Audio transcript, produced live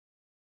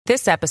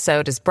This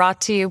episode is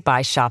brought to you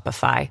by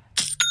Shopify.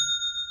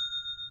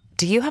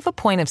 Do you have a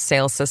point of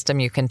sale system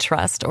you can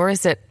trust, or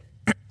is it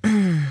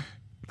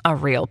a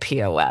real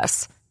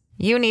POS?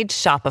 You need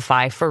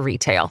Shopify for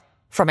retail.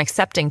 From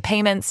accepting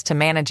payments to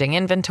managing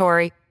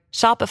inventory,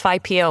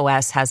 Shopify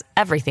POS has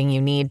everything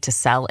you need to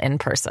sell in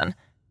person.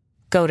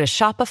 Go to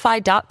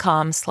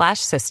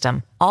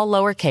shopify.com/system, all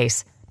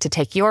lowercase, to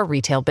take your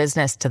retail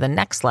business to the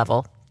next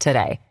level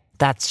today.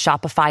 That's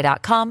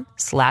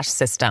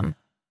shopify.com/system.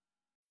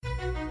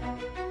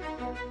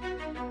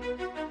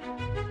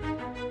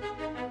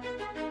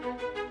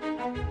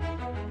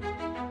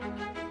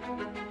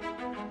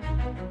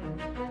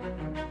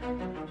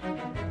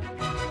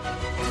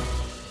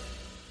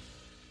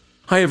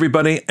 Hi,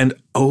 everybody, and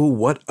oh,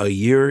 what a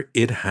year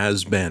it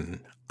has been.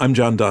 I'm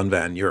John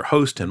Donvan, your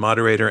host and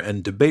moderator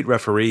and debate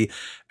referee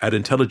at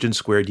Intelligence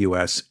Squared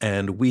US,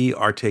 and we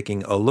are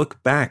taking a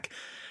look back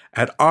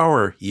at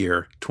our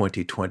year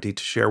 2020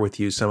 to share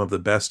with you some of the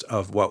best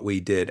of what we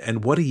did.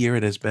 And what a year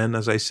it has been.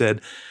 As I said,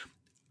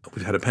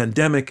 we've had a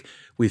pandemic,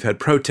 we've had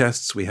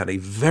protests, we had a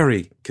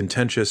very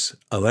contentious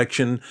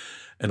election,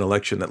 an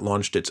election that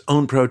launched its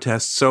own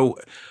protests. So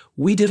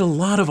we did a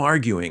lot of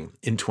arguing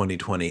in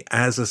 2020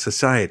 as a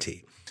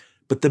society.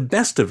 But the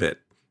best of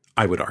it,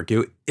 I would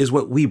argue, is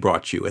what we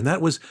brought you. And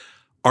that was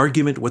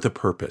argument with a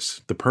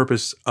purpose, the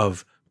purpose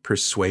of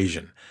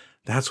persuasion.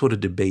 That's what a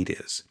debate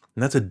is.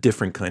 And that's a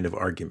different kind of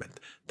argument.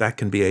 That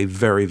can be a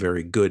very,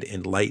 very good,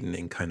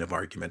 enlightening kind of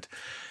argument.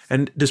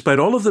 And despite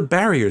all of the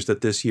barriers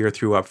that this year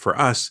threw up for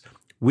us,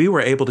 we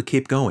were able to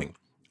keep going.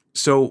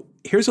 So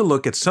here's a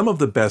look at some of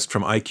the best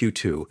from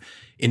IQ2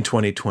 in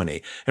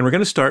 2020. And we're going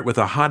to start with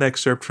a hot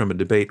excerpt from a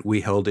debate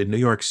we held in New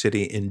York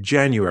City in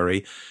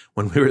January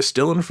when we were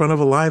still in front of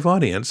a live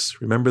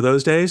audience. Remember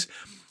those days?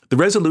 The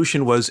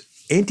resolution was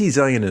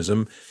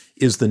anti-Zionism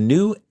is the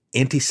new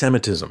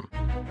anti-Semitism.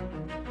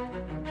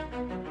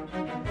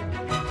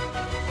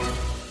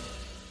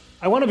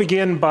 I want to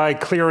begin by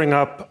clearing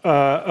up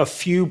a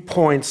few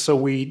points so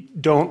we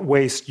don't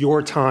waste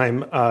your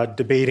time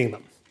debating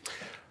them.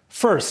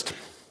 First,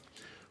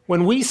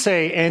 when we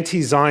say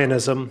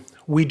anti-Zionism,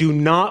 we do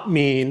not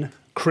mean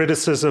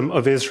criticism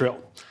of Israel.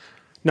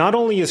 Not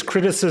only is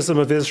criticism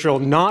of Israel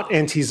not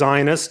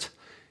anti-Zionist,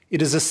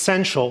 it is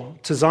essential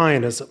to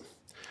Zionism.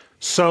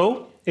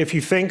 So, if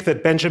you think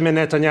that Benjamin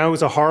Netanyahu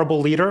is a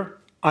horrible leader,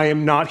 I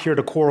am not here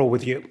to quarrel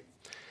with you.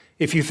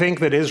 If you think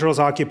that Israel's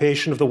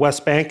occupation of the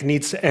West Bank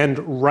needs to end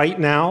right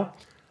now,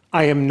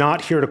 I am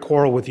not here to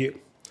quarrel with you.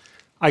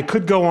 I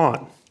could go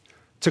on.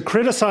 To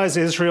criticize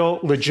Israel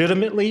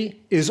legitimately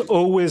is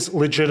always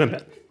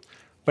legitimate.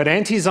 But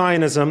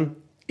anti-Zionism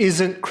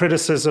isn't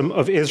criticism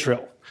of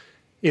Israel.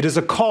 It is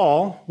a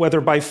call, whether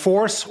by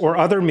force or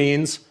other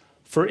means,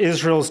 for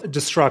Israel's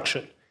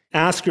destruction.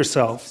 Ask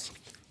yourselves,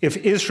 if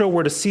Israel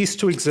were to cease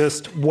to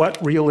exist, what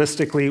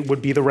realistically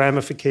would be the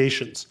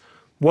ramifications?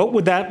 What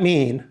would that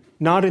mean,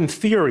 not in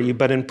theory,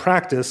 but in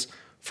practice,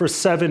 for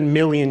 7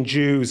 million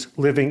Jews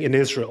living in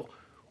Israel?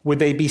 Would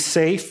they be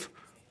safe?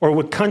 Or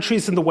would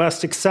countries in the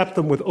West accept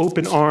them with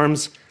open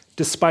arms,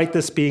 despite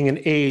this being an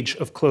age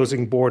of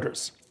closing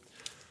borders?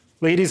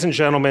 Ladies and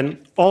gentlemen,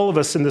 all of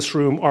us in this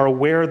room are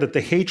aware that the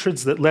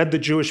hatreds that led the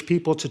Jewish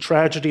people to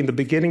tragedy in the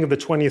beginning of the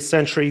 20th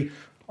century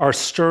are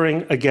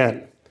stirring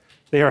again.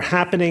 They are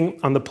happening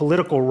on the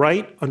political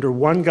right under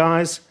one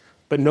guise,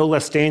 but no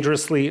less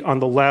dangerously on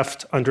the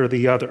left under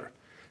the other.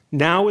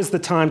 Now is the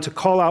time to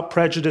call out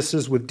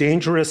prejudices with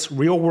dangerous,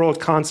 real-world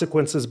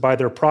consequences by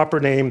their proper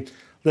name,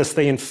 lest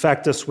they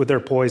infect us with their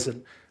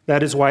poison.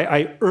 That is why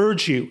I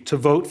urge you to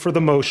vote for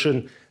the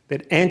motion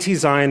that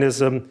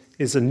anti-Zionism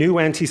is a new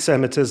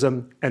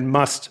anti-Semitism and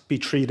must be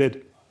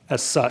treated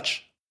as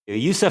such.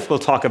 Youssef will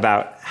talk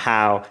about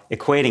how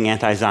equating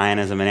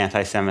anti-Zionism and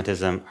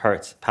anti-Semitism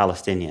hurts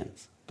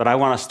Palestinians. But I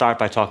want to start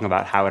by talking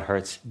about how it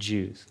hurts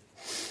Jews.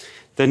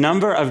 The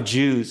number of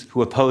Jews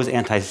who oppose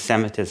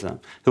anti-Semitism,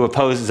 who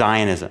oppose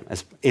Zionism,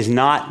 is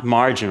not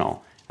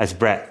marginal, as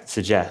Brett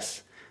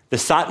suggests. The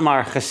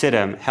Satmar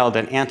Hasidim held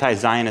an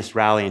anti-Zionist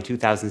rally in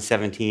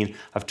 2017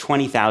 of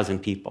 20,000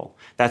 people.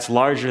 That's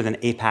larger than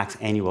AIPAC's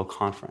annual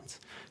conference.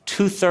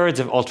 2/3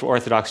 of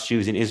ultra-Orthodox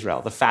Jews in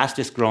Israel, the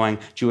fastest growing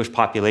Jewish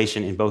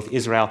population in both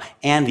Israel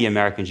and the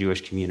American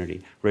Jewish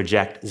community,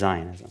 reject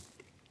Zionism.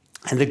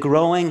 And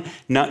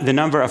the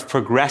number of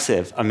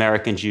progressive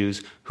American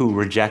Jews who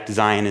reject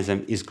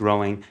Zionism is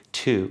growing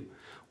too.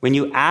 When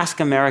you ask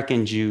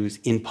American Jews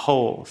in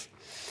polls,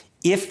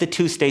 if the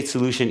two-state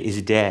solution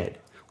is dead,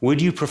 would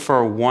you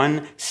prefer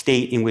one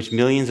state in which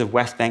millions of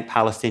West Bank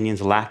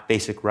Palestinians lack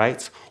basic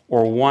rights,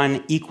 or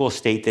one equal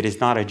state that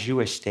is not a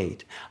Jewish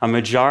state? A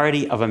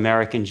majority of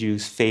American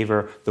Jews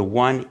favor the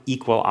one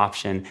equal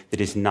option that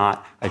is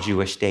not a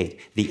Jewish state,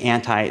 the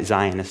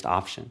anti-Zionist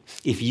option.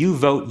 If you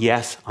vote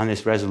yes on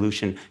this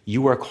resolution,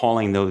 you are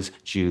calling those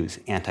Jews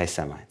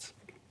anti-Semites.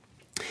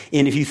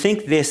 And if you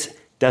think this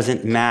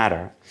doesn't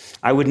matter,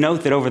 I would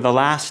note that over the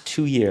last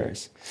 2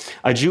 years,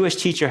 a Jewish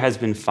teacher has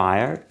been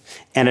fired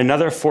and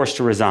another forced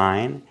to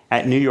resign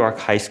at New York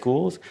high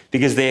schools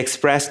because they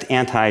expressed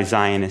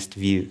anti-Zionist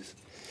views.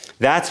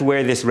 That's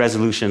where this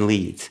resolution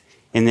leads.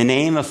 In the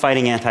name of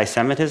fighting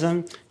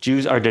anti-Semitism,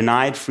 Jews are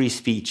denied free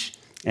speech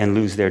and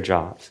lose their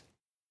jobs.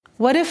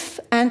 What if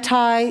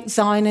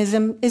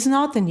anti-Zionism is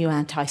not the new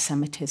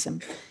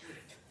anti-Semitism?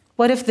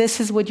 What if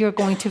this is what you're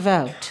going to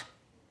vote?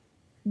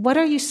 What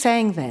are you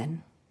saying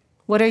then?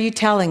 What are you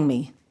telling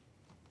me?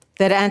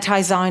 That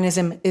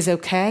anti-Zionism is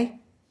okay?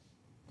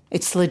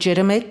 It's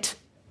legitimate?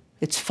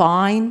 It's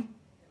fine?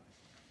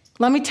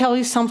 Let me tell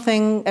you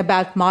something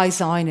about my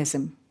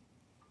Zionism,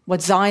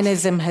 what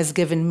Zionism has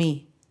given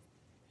me.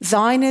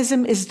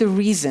 Zionism is the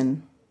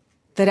reason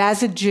that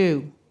as a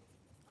Jew,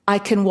 I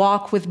can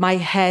walk with my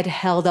head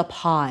held up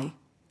high,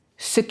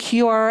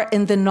 secure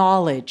in the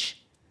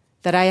knowledge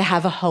that I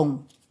have a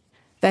home,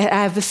 that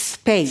I have a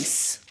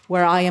space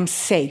where I am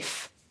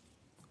safe,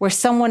 where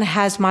someone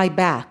has my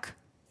back.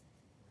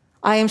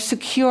 I am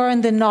secure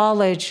in the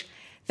knowledge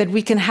that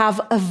we can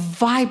have a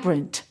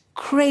vibrant,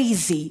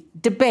 crazy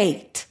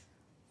debate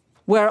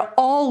where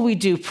all we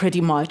do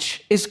pretty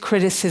much is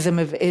criticism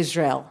of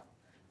Israel.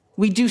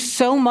 We do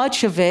so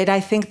much of it,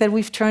 I think that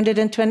we've turned it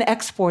into an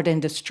export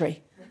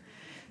industry.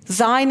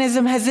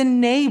 Zionism has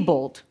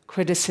enabled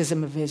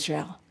criticism of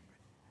Israel.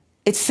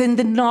 It's in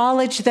the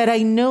knowledge that I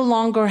no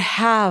longer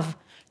have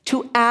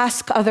to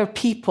ask other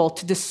people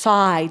to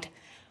decide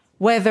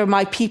whether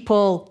my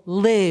people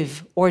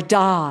live or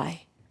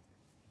die,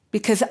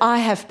 because I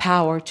have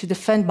power to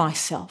defend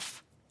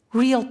myself.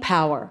 Real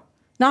power,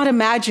 not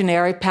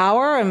imaginary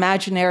power.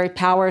 Imaginary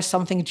power is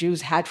something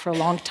Jews had for a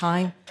long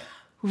time.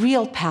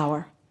 Real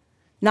power,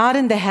 not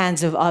in the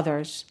hands of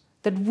others,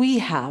 that we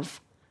have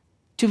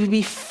to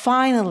be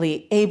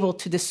finally able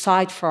to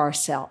decide for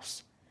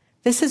ourselves.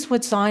 This is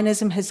what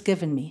Zionism has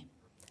given me.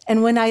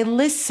 And when I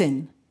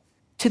listen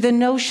to the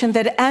notion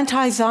that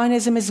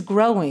anti-Zionism is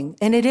growing,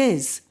 and it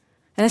is,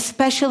 and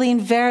especially in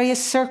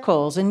various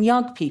circles and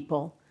young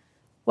people,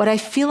 what I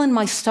feel in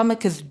my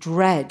stomach is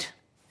dread.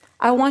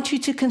 I want you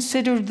to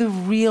consider the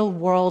real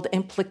world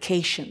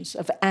implications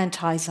of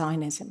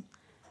anti-Zionism.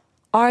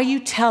 Are you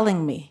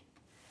telling me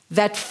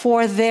that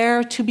for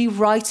there to be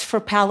rights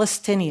for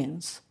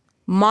Palestinians,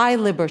 my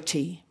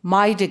liberty,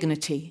 my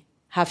dignity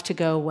have to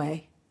go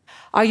away?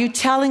 Are you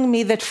telling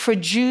me that for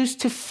Jews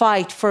to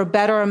fight for a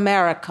better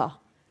America,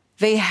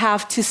 they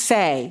have to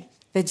say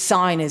that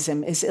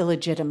Zionism is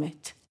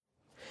illegitimate?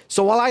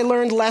 So while I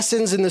learned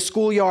lessons in the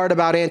schoolyard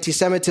about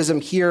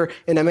anti-Semitism here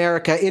in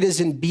America, it is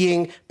in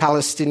being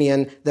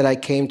Palestinian that I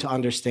came to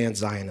understand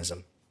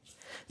Zionism.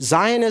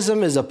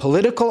 Zionism is a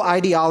political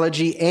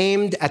ideology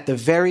aimed at the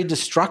very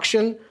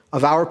destruction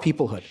of our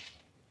peoplehood.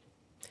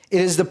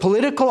 It is the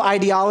political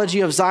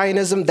ideology of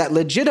Zionism that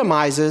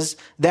legitimizes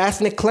the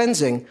ethnic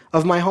cleansing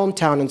of my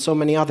hometown and so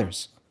many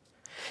others.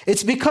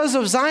 It's because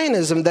of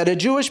Zionism that a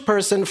Jewish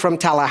person from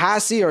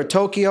Tallahassee or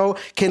Tokyo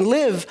can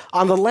live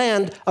on the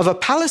land of a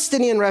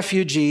Palestinian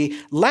refugee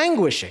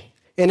languishing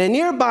in a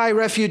nearby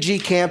refugee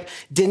camp,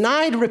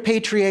 denied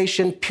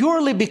repatriation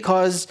purely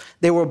because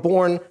they were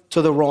born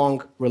to the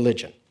wrong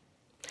religion.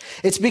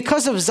 It's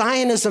because of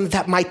Zionism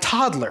that my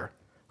toddler,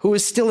 who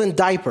is still in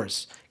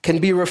diapers, can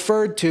be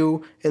referred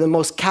to in the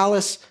most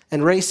callous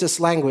and racist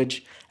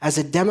language as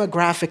a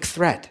demographic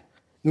threat,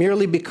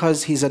 merely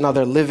because he's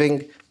another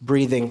living,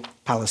 breathing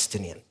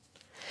Palestinian.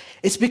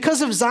 It's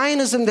because of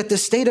Zionism that the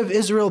state of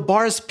Israel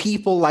bars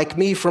people like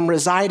me from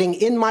residing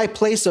in my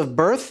place of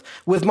birth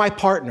with my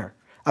partner,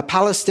 a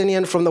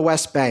Palestinian from the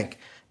West Bank,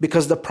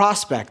 because the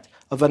prospect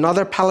of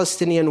another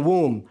Palestinian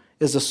womb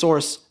is a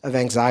source of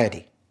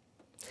anxiety.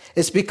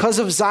 It's because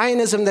of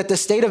Zionism that the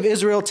state of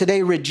Israel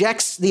today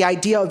rejects the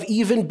idea of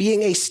even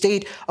being a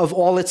state of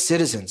all its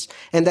citizens,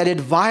 and that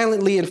it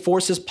violently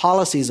enforces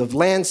policies of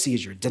land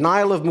seizure,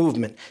 denial of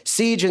movement,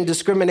 siege, and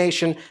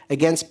discrimination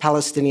against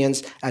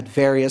Palestinians at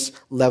various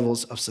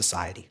levels of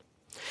society.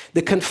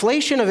 The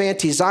conflation of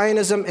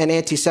anti-Zionism and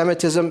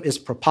anti-Semitism is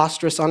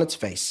preposterous on its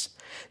face.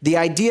 The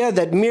idea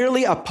that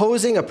merely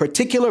opposing a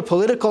particular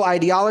political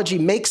ideology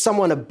makes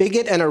someone a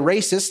bigot and a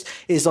racist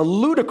is a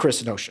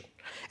ludicrous notion,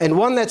 and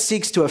one that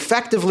seeks to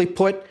effectively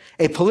put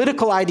a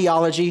political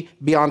ideology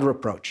beyond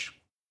reproach.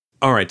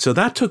 All right, so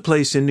that took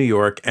place in New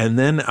York, and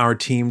then our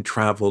team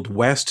traveled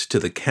west to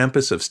the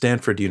campus of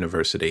Stanford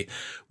University.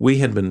 We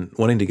had been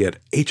wanting to get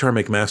H.R.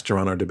 McMaster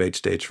on our debate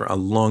stage for a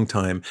long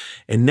time,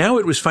 and now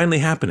it was finally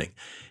happening.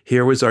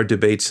 Here was our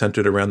debate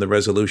centered around the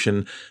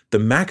resolution, "The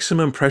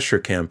Maximum Pressure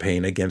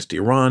Campaign Against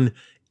Iran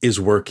is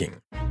Working."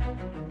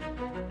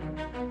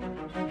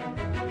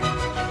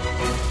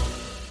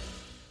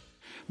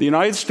 The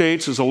United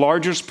States is the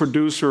largest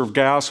producer of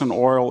gas and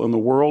oil in the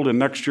world, and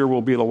next year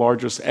will be the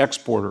largest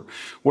exporter.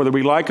 Whether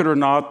we like it or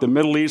not, the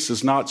Middle East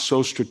is not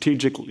so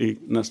strategically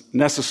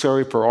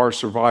necessary for our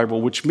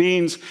survival, which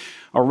means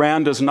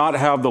Iran does not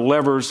have the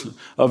levers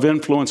of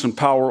influence and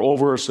power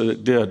over us that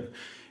it did.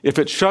 If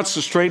it shuts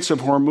the Straits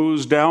of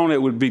Hormuz down,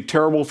 it would be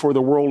terrible for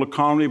the world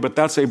economy, but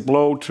that's a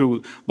blow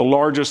to the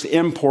largest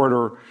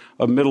importer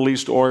of Middle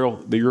East oil,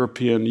 the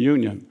European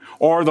Union,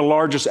 or the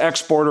largest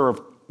exporter of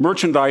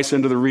merchandise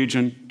into the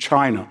region,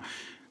 China.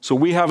 So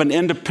we have an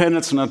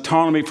independence and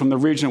autonomy from the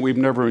region that we've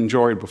never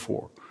enjoyed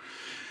before.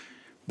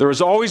 There has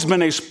always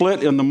been a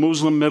split in the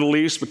Muslim Middle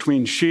East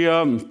between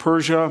Shia and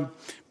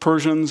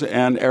Persians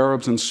and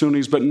Arabs and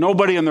Sunnis, but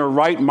nobody in their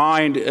right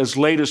mind as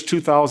late as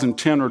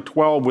 2010 or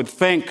 12 would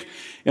think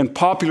in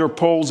popular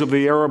polls of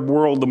the Arab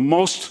world, the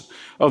most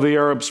of the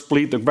Arab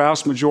split, the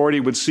vast majority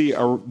would see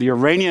the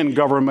Iranian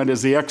government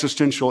as the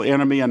existential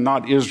enemy and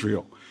not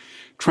Israel.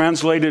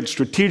 Translated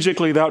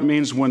strategically, that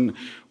means when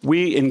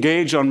we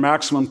engage on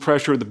maximum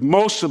pressure, that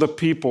most of the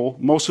people,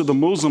 most of the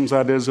Muslims,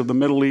 that is, of the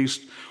Middle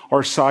East,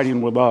 are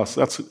siding with us.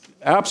 That's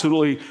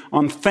absolutely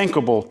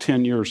unthinkable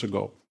 10 years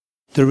ago.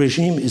 The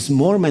regime is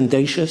more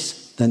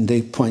mendacious than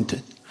they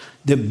pointed.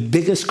 The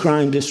biggest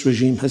crime this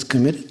regime has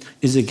committed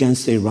is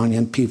against the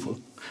Iranian people.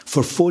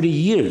 For 40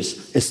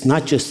 years, it's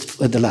not just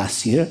for the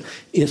last year,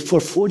 for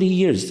 40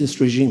 years,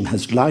 this regime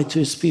has lied to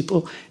its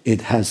people,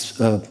 it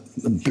has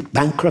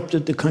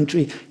bankrupted the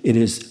country, it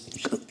is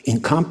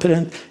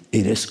incompetent,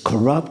 it is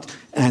corrupt,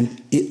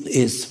 and it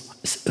is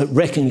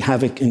wreaking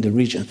havoc in the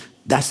region.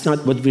 That's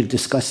not what we're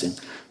discussing.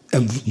 A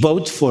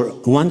vote for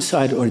one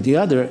side or the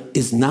other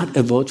is not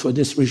a vote for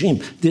this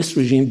regime. This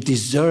regime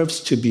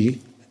deserves to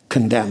be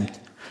condemned.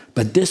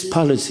 But this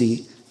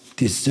policy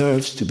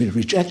deserves to be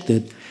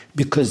rejected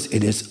because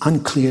it is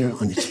unclear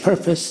on its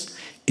purpose,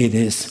 it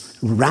is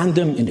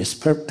random in its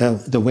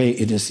the way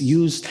it is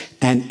used,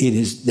 and it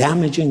is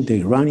damaging the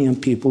Iranian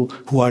people,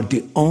 who are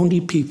the only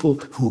people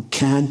who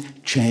can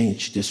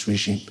change this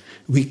regime.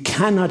 We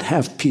cannot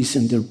have peace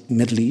in the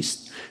Middle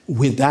East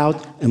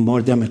without a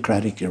more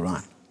democratic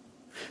Iran.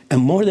 A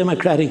more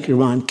democratic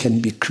Iran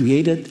can be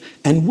created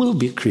and will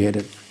be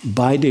created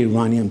by the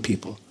Iranian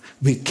people.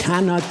 We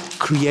cannot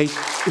create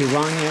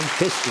Iranian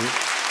history.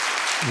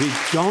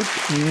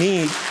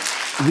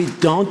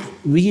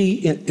 We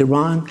in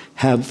Iran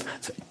have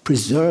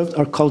preserved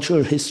our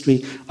cultural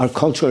history, our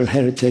cultural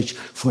heritage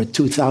for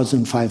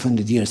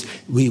 2,500 years.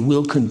 We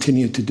will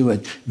continue to do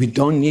it. We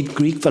don't need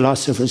Greek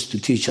philosophers to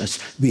teach us.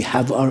 We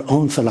have our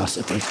own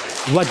philosophers.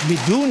 What we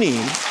do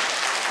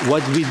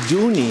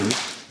need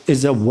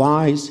is a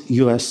wise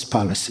U.S.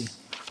 policy.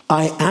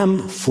 I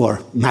am for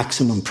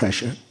maximum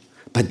pressure,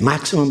 but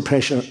maximum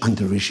pressure on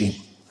the regime,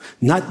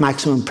 not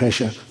maximum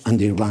pressure on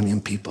the Iranian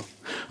people.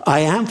 I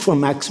am for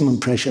maximum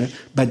pressure,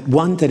 but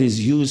one that is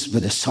used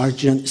with a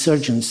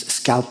surgeon's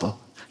scalpel,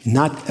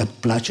 not a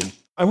bludgeon.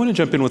 I want to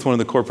jump in with one of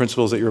the core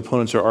principles that your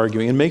opponents are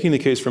arguing. In making the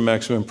case for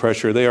maximum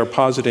pressure, they are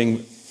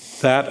positing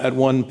that at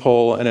one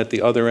pole, and at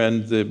the other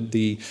end,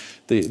 the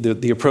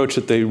approach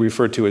that they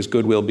refer to as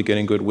goodwill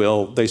begetting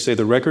goodwill. They say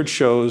the record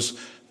shows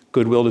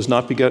goodwill does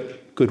not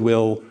beget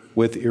goodwill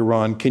with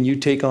Iran. Can you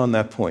take on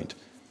that point,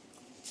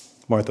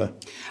 Martha?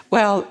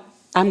 Well,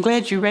 I'm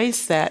glad you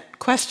raised that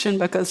question,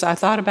 because I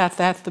thought about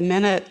that the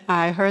minute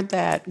I heard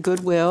that,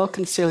 goodwill,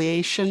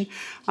 conciliation.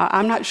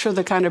 I'm not sure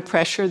the kind of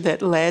pressure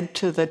that led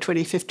to the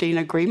 2015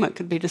 agreement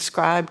could be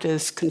described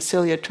as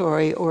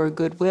conciliatory or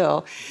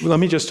goodwill. Well, let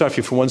me just stop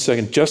you for 1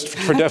 second. Just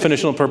for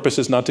definitional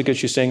purposes, not to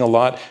get you saying a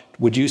lot,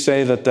 would you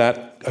say that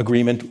that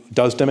agreement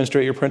does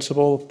demonstrate your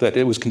principle, that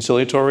it was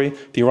conciliatory,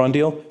 the Iran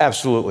deal?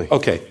 Absolutely.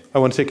 Okay, I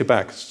want to take it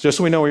back, just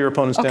so we know where your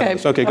opponents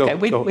stand. Okay, go.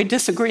 We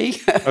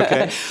disagree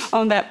okay.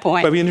 on that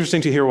point. But it'd be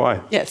interesting to hear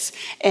why. Yes.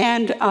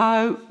 And,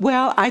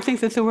 well, I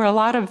think that there were a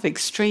lot of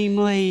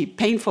extremely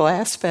painful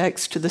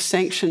aspects to the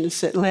sanctions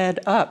that led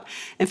up.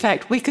 In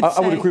fact, we could say...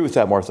 I would agree with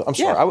that, Martha. I'm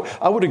sorry. Yeah.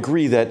 I would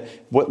agree that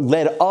what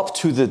led up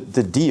to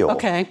the deal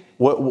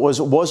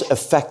was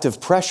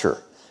effective pressure.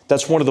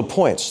 That's one of the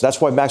points.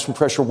 That's why maximum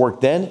pressure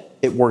worked then.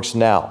 It works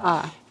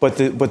now. But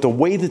the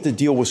way that the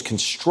deal was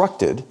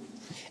constructed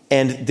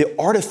and the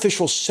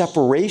artificial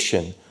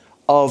separation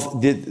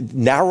of the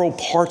narrow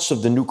parts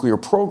of the nuclear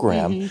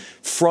program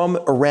from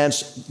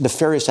Iran's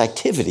nefarious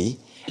activity,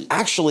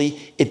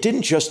 actually,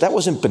 that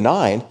wasn't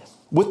benign.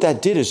 What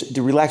that did is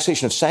the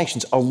relaxation of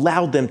sanctions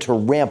allowed them to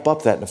ramp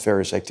up that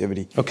nefarious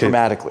activity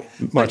dramatically.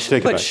 March,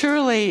 take it back. But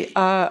surely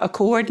a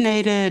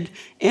coordinated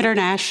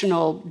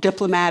international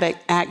diplomatic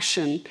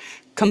action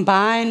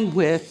combined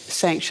with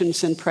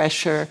sanctions and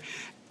pressure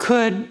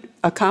could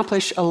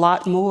accomplish a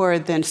lot more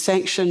than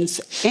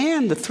sanctions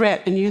and the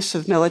threat and use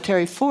of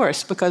military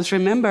force. Because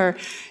remember,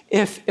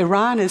 if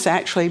Iran is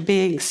actually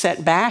being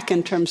set back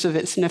in terms of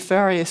its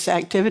nefarious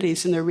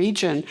activities in the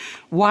region,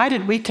 why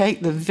did we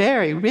take the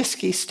very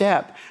risky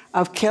step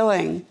of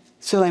killing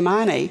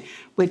Soleimani,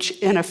 which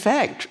in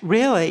effect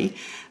really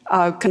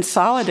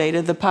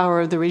consolidated the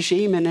power of the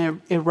regime in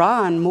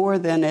Iran more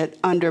than it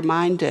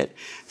undermined it?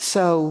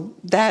 So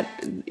that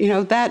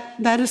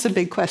is a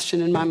big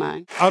question in my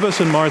mind. Abbas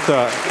and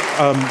Martha,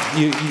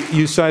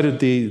 you cited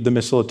the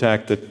missile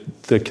attack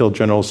that killed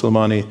General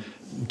Soleimani.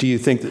 Do you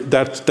think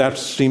that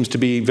seems to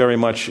be very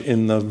much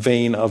in the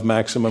vein of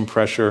maximum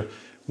pressure?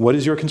 What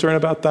is your concern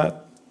about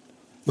that?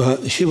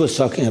 Well, she was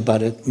talking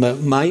about it.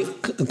 My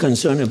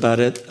concern about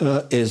it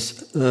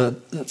is,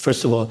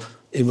 first of all,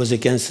 it was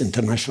against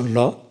international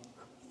law.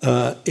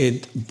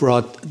 It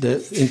brought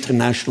the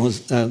international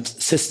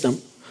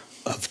system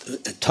of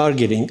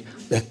targeting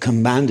the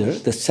commander,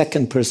 the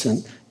second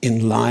person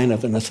in line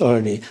of an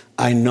authority.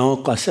 I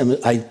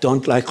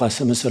don't like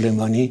Qasem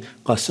Soleimani.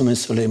 Qasem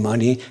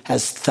Soleimani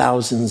has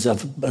thousands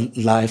of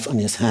lives on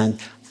his hand,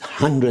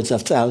 hundreds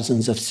of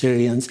thousands of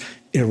Syrians,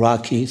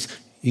 Iraqis,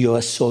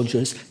 U.S.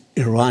 soldiers,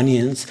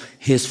 Iranians.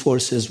 His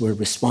forces were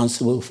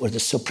responsible for the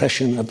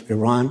suppression of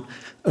Iran,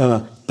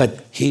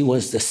 but he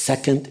was the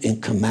second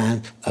in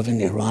command of in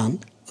Iran.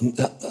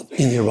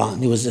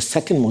 He was the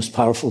second most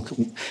powerful.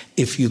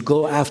 If you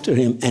go after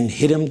him and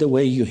hit him the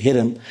way you hit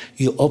him,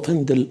 you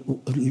open the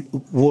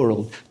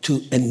world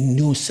to a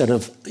new set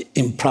of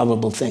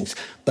improbable things.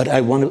 But I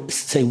want to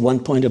say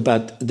one point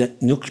about the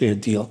nuclear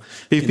deal.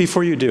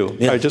 Before you do,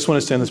 I just want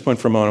to stay on this point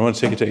for a moment. I want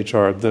to take it to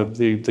HR,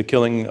 the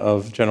killing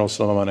of General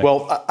Soleimani.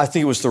 Well, I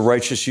think it was the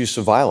righteous use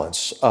of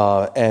violence,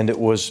 and it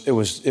was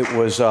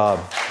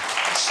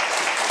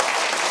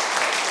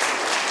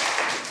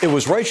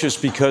righteous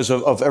because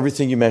of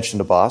everything you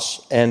mentioned,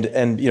 Abbas. And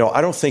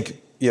I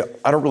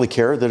don't really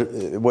care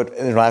what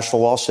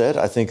international law said.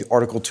 I think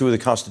Article 2 of the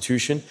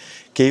Constitution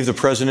gave the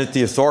president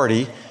the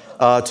authority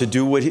to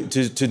do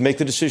to make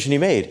the decision he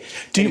made.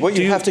 Do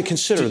you have to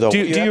consider, though? Do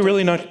you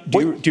really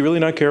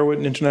not care what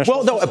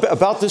international? Well, no.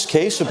 About this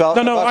case, I'm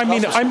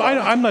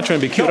not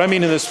trying to be cute. No. I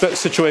mean, in this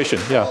situation,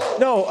 yeah.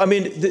 No, I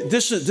mean,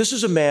 this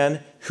is a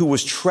man who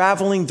was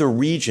traveling the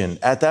region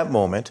at that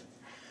moment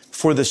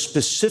for the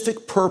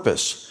specific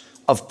purpose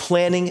of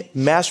planning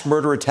mass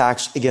murder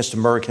attacks against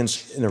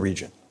Americans in the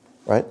region,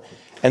 right?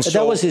 And so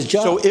that was his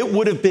job. So it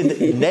would have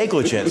been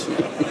negligent.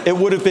 It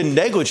would have been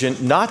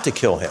negligent not to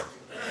kill him.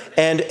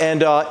 And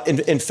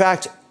in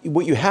fact,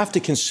 what you have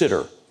to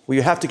consider,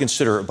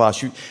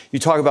 Abbas, you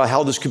talk about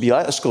how this could be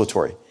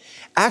escalatory.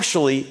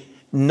 Actually,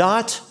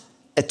 not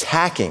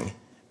attacking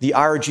the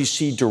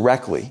IRGC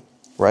directly,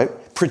 right?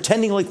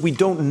 Pretending like we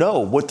don't know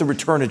what the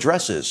return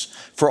address is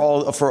for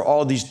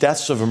all these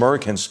deaths of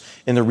Americans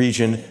in the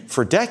region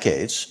for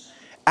decades,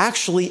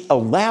 actually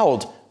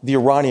allowed the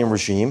Iranian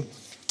regime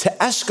to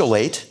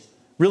escalate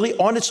really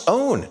on its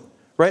own,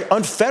 right?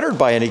 Unfettered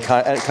by any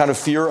kind of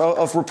fear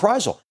of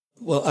reprisal.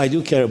 Well, I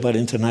do care about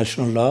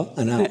international law,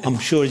 and I'm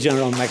sure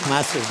General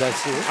McMaster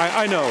does too.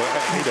 I know,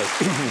 he does.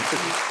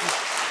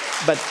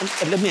 But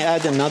let me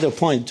add another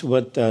point to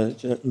what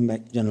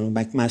General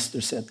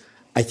McMaster said.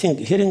 I think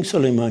hitting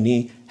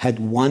Soleimani had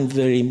one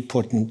very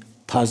important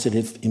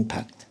positive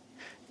impact.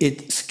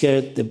 It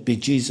scared the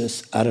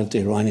bejesus out of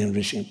the Iranian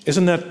regime.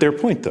 Isn't that their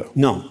point, though?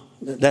 No,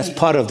 that's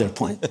part of their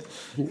point.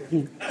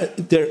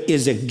 There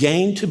is a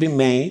gain to be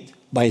made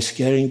by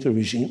scaring the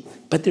regime,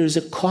 but there is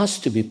a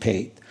cost to be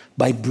paid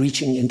by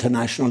breaching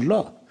international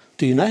law.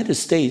 The United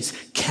States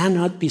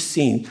cannot be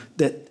seen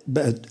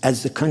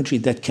as the country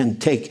that can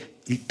take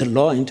the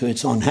law into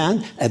its own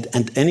hand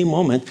at any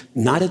moment,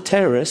 not a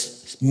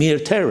terrorist, mere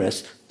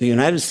terrorist. The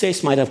United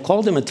States might have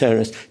called him a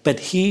terrorist, but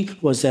he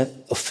was an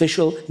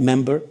official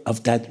member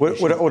of that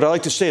regime. What I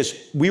like to say is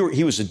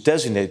he was a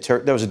designated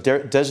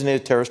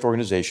terrorist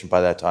organization by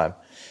that time.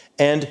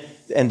 And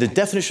the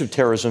definition of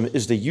terrorism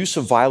is the use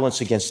of violence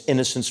against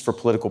innocents for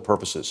political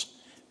purposes.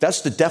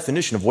 That's the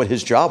definition of what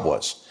his job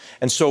was.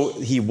 And so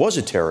he was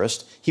a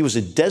terrorist. He was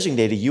a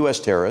designated U.S.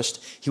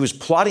 terrorist. He was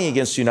plotting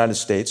against the United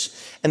States.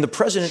 And the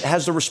president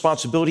has the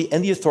responsibility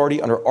and the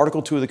authority under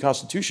Article 2 of the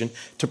Constitution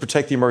to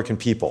protect the American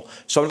people.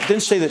 So I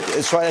didn't say that.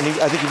 So I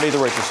think you made the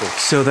right decision.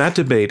 So that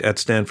debate at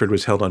Stanford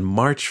was held on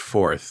March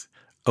 4th.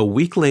 A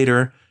week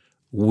later,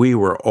 we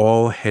were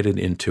all headed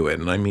into it.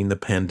 And I mean the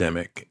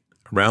pandemic.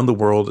 Around the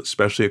world,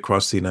 especially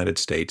across the United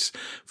States.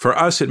 For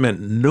us, it meant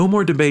no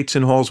more debates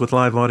in halls with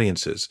live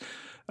audiences.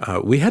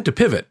 We had to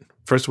pivot.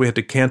 First, we had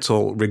to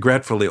cancel,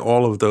 regretfully,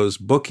 all of those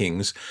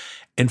bookings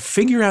and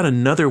figure out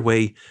another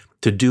way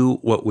to do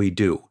what we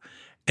do.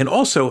 And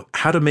also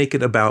how to make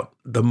it about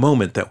the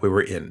moment that we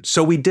were in.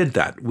 So we did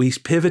that. We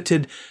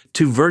pivoted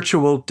to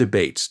virtual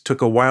debates.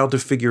 Took a while to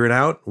figure it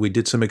out. We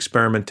did some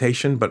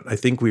experimentation, but I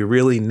think we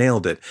really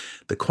nailed it.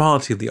 The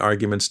quality of the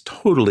arguments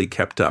totally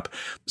kept up.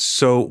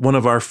 So one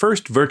of our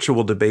first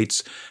virtual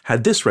debates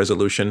had this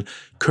resolution: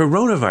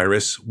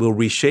 coronavirus will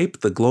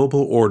reshape the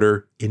global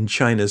order in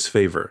China's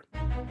favor.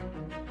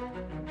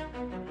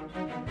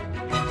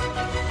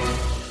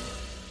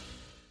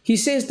 He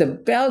says the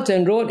Belt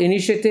and Road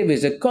Initiative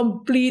is a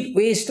complete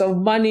waste of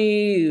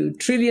money.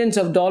 Trillions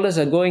of dollars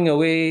are going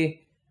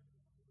away.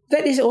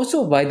 That is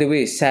also, by the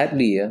way,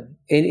 sadly, an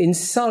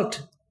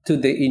insult to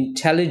the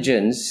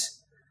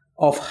intelligence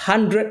of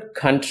 100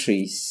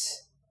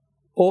 countries.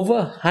 Over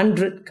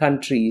 100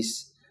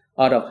 countries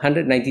out of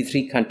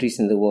 193 countries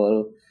in the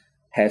world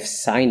have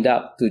signed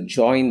up to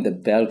join the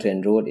Belt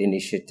and Road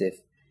Initiative.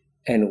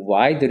 And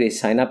why do they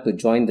sign up to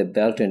join the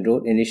Belt and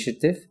Road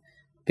Initiative?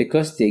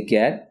 Because they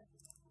get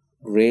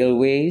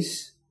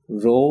railways,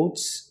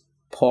 roads,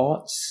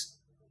 ports.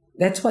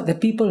 That's what the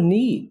people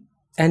need.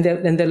 And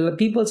the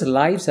people's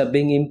lives are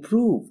being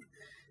improved.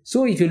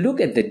 So if you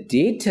look at the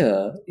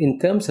data in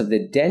terms of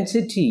the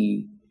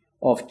density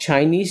of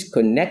Chinese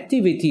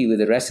connectivity with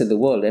the rest of the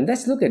world, and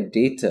let's look at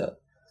data.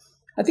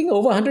 I think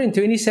over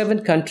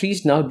 127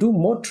 countries now do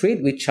more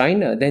trade with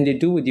China than they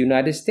do with the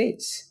United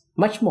States.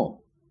 Much more.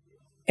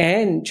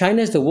 And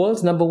China is the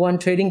world's number one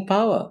trading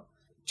power.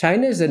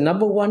 China is the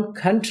number one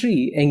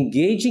country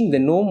engaging the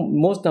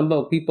most number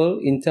of people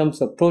in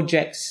terms of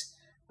projects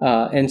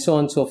and so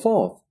on and so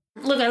forth.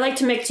 Look, I'd like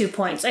to make 2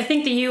 points. I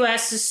think the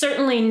U.S. is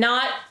certainly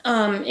not,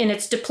 in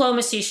its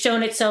diplomacy,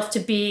 shown itself to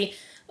be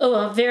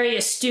very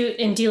astute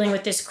in dealing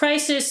with this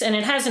crisis, and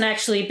it hasn't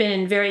actually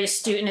been very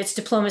astute in its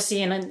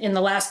diplomacy in the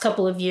last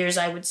couple of years,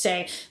 I would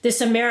say. This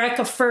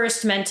America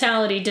First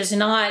mentality does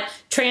not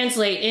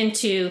translate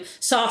into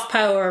soft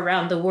power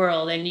around the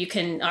world,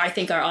 and I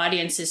think our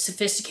audience is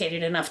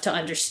sophisticated enough to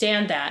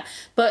understand that.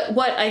 But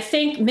what I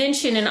think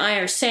Min-Shin and I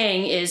are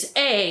saying is,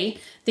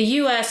 the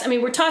U.S.,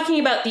 we're talking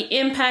about the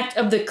impact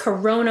of the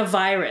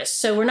coronavirus.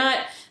 So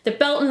the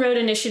Belt and Road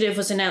Initiative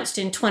was announced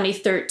in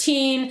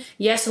 2013.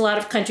 Yes, a lot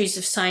of countries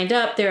have signed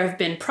up. There have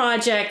been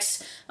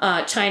projects.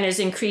 China's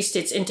increased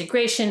its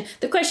integration.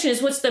 The question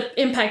is, what's the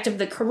impact of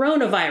the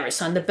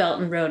coronavirus on the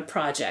Belt and Road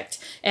project?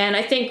 And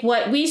I think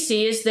what we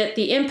see is that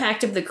the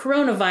impact of the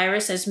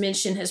coronavirus, as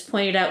Min-Shin has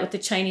pointed out with the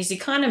Chinese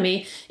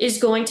economy, is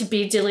going to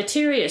be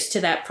deleterious to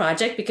that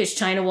project because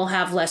China will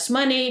have less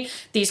money.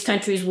 These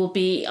countries will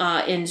be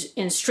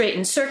in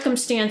straitened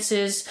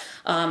circumstances.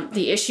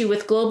 The issue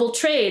with global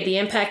trade, the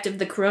impact of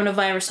the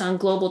coronavirus on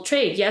global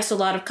trade. Yes, a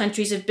lot of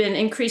countries have been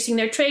increasing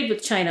their trade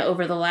with China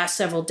over the last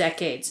several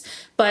decades.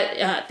 But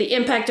the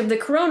impact of the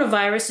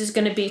coronavirus is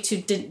going to be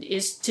to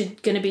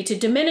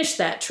diminish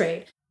that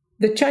trade.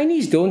 The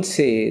Chinese don't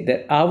say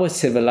that our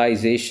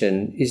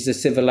civilization is the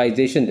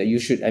civilization that you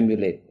should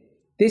emulate.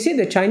 They say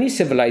the Chinese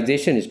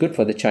civilization is good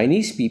for the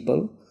Chinese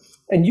people,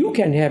 and you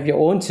can have your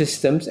own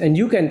systems, and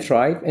you can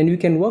thrive, and we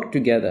can work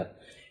together.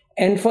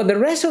 And for the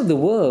rest of the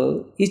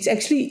world, it's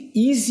actually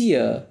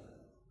easier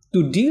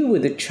to deal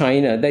with a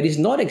China that is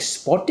not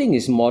exporting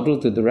its model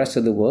to the rest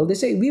of the world. They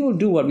say, we will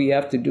do what we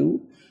have to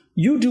do.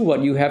 You do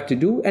what you have to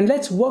do, and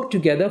let's work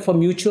together for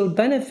mutual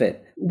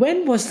benefit.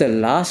 When was the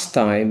last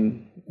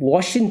time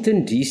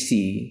Washington,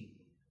 D.C.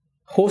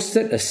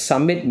 hosted a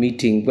summit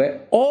meeting where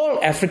all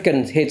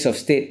African heads of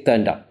state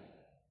turned up?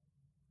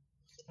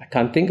 I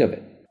can't think of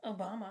it.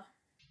 Obama.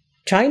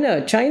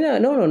 China,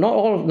 no,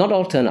 not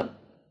all turned up.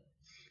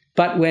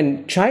 But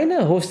when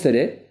China hosted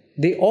it,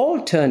 they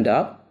all turned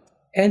up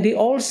and they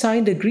all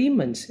signed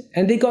agreements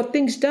and they got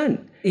things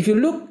done. If you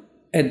look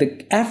at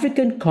the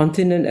African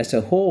continent as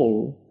a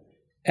whole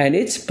and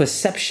its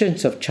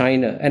perceptions of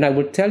China, and I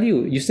would tell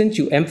you, since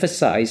you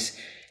emphasize,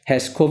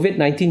 has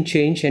COVID-19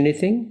 changed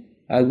anything?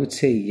 I would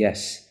say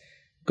yes.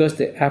 Because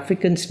the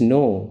Africans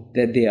know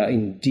that they are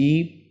in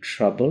deep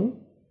trouble.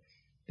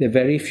 There are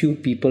very few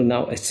people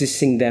now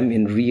assisting them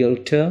in real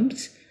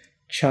terms.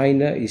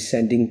 China is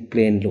sending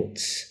plane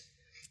loads.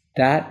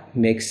 That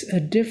makes a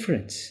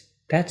difference.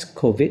 That's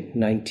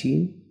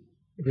COVID-19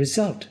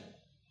 result.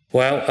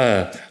 Well,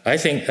 I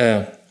think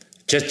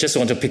just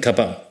want to pick up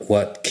on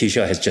what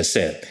Kishore has just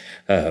said.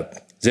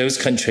 Those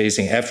countries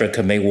in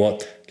Africa may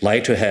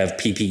like to have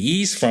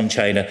PPEs from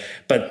China,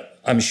 but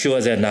I'm sure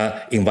they're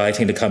not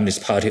inviting the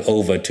Communist Party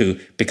over to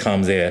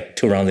run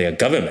their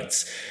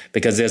governments,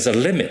 because there's a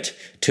limit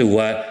to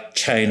what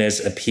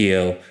China's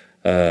appeal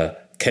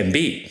can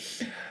be.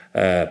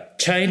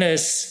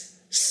 China's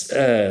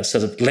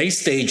sort of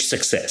late-stage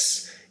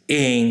success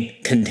in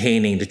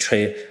containing the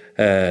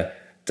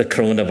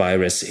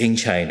coronavirus in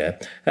China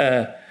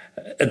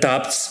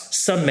adopts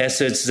some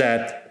methods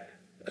that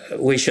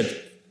we should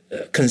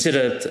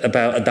consider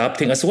about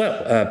adopting as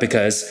well,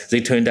 because they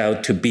turned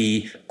out to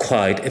be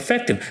quite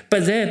effective.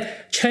 But then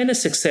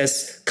China's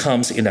success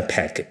comes in a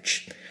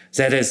package.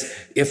 That is,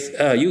 if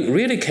you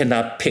really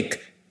cannot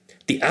pick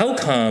the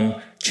outcome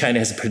China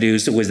has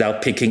produced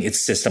without picking its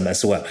system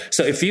as well.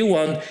 So if you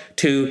want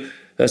to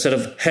sort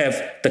of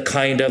have the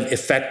kind of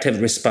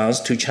effective response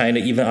to China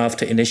even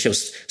after initial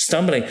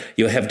stumbling,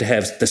 you have to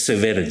have the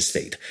surveillance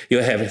state. You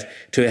have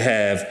to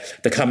have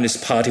the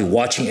Communist Party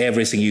watching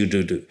everything you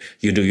do.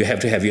 You have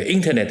to have your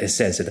internet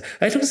censored.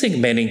 I don't think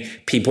many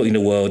people in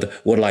the world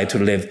would like to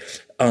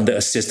live under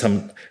a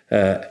system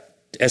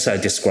as I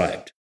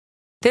described.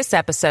 This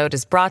episode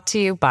is brought to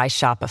you by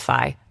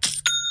Shopify.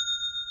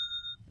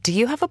 Do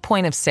you have a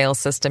point of sale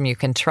system you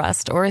can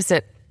trust, or is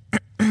it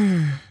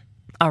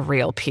a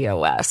real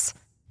POS?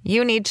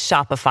 You need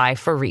Shopify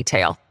for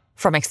retail.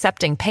 From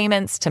accepting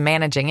payments to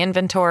managing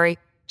inventory,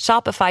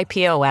 Shopify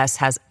POS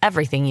has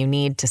everything you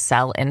need to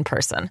sell in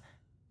person.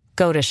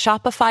 Go to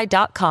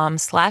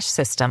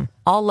shopify.com/system,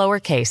 all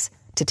lowercase,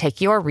 to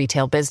take your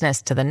retail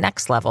business to the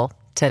next level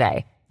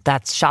today.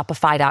 That's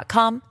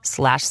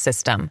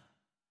shopify.com/system.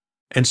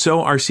 And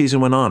so our season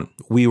went on.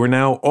 We were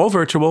now all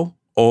virtual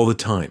all the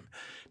time.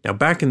 Now,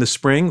 back in the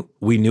spring,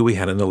 we knew we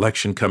had an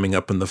election coming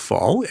up in the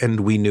fall, and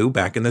we knew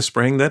back in the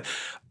spring that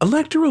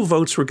electoral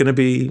votes were going to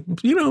be,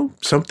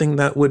 something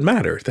that would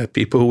matter, that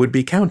people would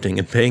be counting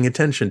and paying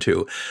attention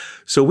to.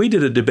 So we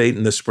did a debate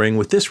in the spring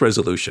with this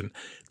resolution: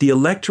 the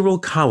Electoral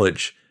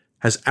College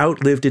has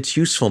outlived its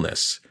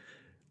usefulness.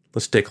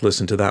 Let's take a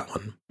listen to that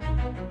one.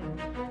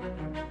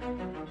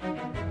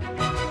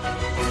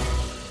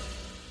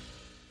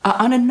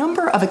 On a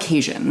number of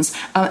occasions,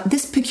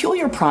 this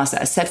peculiar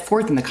process set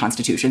forth in the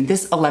Constitution,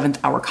 this 11th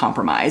hour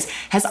compromise,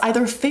 has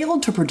either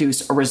failed to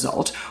produce a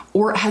result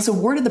or has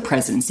awarded the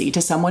presidency to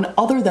someone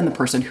other than the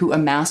person who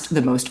amassed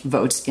the most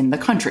votes in the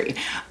country.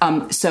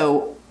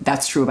 So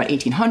that's true about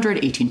 1800,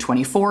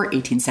 1824,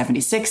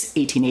 1876,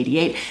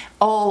 1888.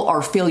 All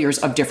are failures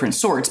of different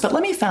sorts. But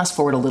let me fast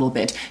forward a little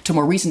bit to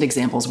more recent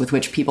examples with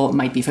which people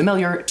might be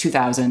familiar,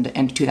 2000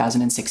 and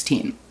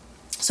 2016.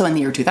 So in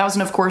the year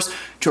 2000, of course,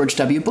 George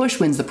W. Bush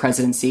wins the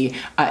presidency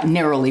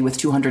narrowly with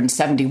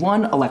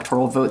 271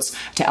 electoral votes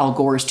to Al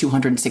Gore's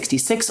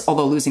 266,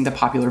 although losing the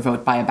popular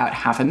vote by about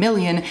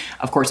 500,000.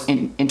 Of course,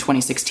 in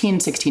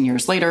 2016, 16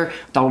 years later,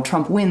 Donald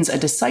Trump wins a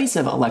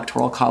decisive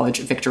electoral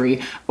college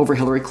victory over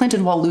Hillary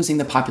Clinton while losing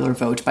the popular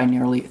vote by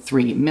nearly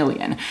 3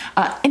 million.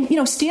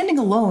 And standing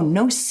alone,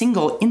 no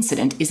single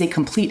incident is a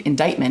complete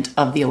indictment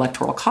of the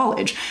electoral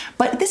college.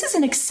 But this is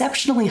an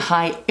exceptionally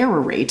high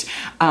error rate,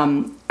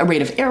 a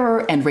rate of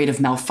error and rate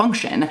of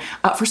malfunction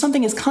for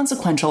something as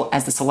consequential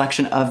as the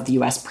selection of the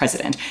U.S.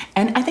 president.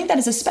 And I think that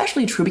is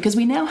especially true because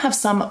we now have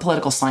some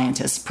political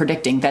scientists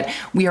predicting that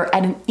we are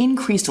at an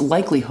increased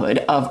likelihood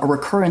of a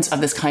recurrence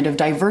of this kind of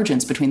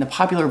divergence between the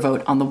popular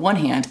vote on the one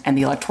hand and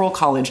the electoral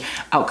college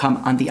outcome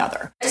on the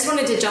other. I just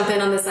wanted to jump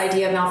in on this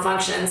idea of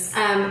malfunctions.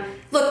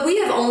 Look, we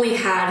have only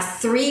had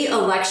 3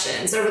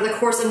 elections over the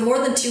course of more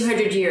than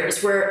 200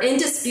 years where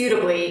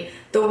indisputably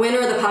the winner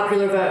of the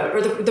popular vote,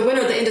 or the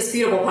winner of the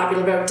indisputable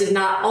popular vote, did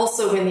not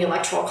also win the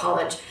electoral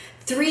college.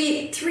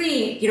 Three,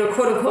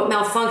 quote unquote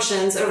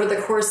malfunctions over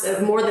the course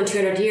of more than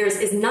 200 years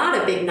is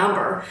not a big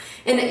number.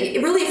 And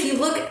really, if you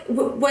look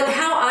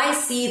how I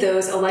see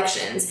those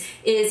elections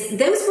is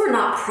those were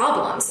not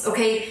problems.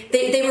 Okay,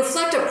 they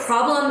reflect a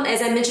problem,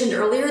 as I mentioned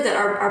earlier, that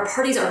our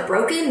parties are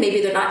broken.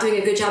 Maybe they're not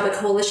doing a good job of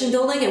coalition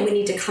building, and we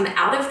need to come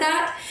out of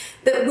that.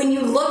 But when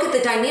you look at the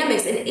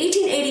dynamics in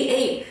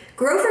 1888.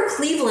 Grover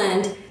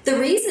Cleveland, the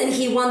reason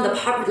he won the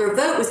popular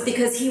vote was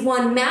because he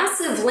won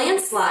massive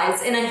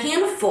landslides in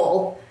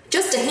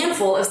just a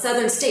handful of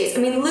southern states.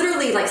 I mean,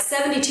 literally like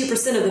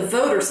 72% of the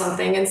vote or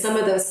something in some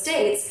of those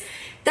states.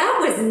 That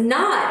would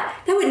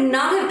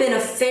not have been a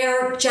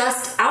fair,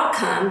 just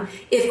outcome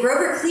if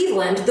Grover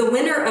Cleveland, the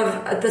winner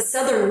of the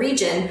southern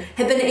region,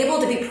 had been able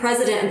to be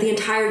president of the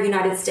entire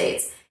United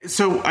States.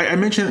 So I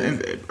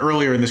mentioned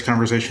earlier in this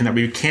conversation that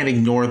we can't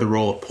ignore the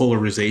role of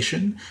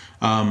polarization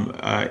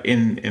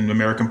in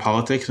American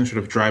politics and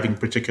sort of driving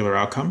particular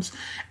outcomes.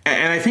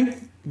 And I think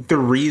the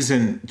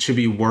reason to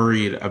be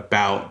worried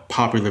about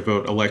popular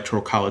vote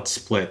electoral college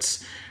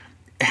splits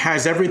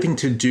has everything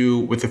to do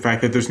with the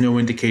fact that there's no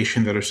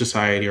indication that our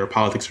society or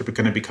politics are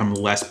going to become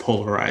less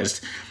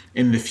polarized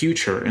in the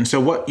future. And so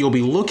what you'll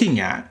be looking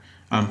at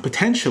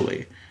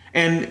potentially,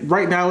 and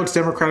right now it's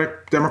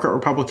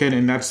Democrat-Republican,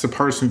 and that's the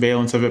partisan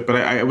valence of it. But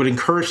I would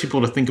encourage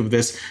people to think of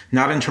this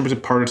not in terms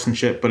of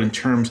partisanship, but in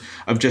terms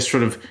of just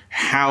sort of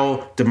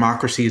how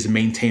democracy is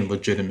maintained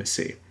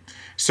legitimacy.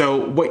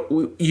 So what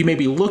you may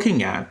be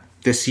looking at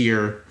this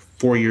year,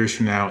 4 years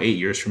from now, 8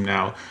 years from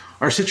now,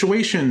 are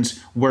situations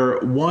where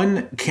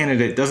one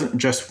candidate doesn't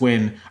just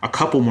win a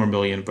couple more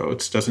million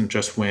votes, doesn't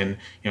just win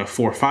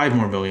 4 or 5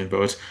 more million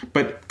votes,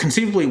 but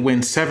conceivably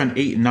win 7,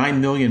 8,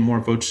 9 million more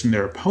votes than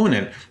their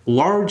opponent,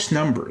 large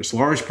numbers,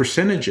 large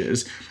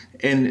percentages,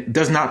 and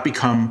does not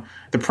become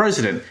the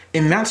president.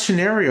 In that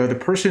scenario, the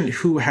person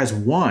who has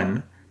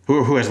won,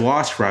 who has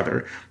lost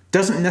rather,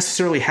 doesn't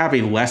necessarily have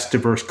a less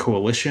diverse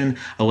coalition,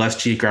 a less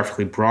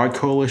geographically broad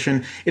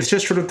coalition. It's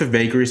just sort of the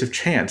vagaries of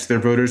chance. Their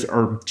voters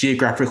are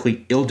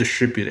geographically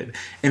ill-distributed.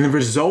 And the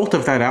result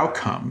of that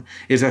outcome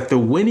is that the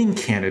winning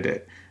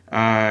candidate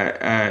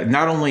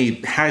not only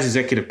has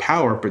executive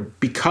power, but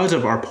because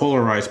of our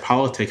polarized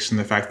politics and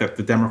the fact that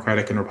the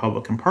Democratic and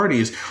Republican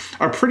parties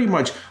are pretty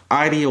much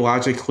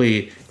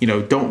ideologically,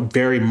 don't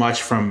vary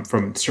much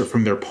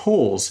from their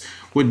polls,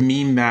 would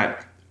mean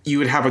that you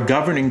would have a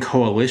governing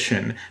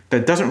coalition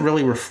that doesn't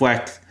really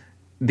reflect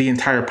the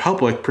entire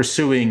public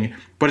pursuing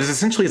what is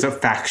essentially a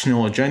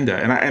factional agenda.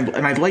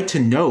 And I'd like to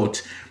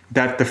note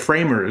that the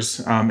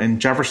framers,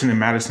 and Jefferson and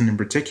Madison in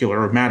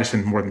particular, or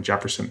Madison more than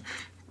Jefferson,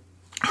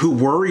 who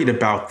worried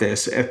about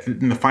this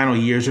in the final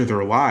years of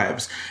their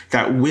lives,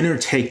 that winner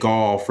take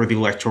all for the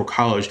Electoral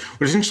College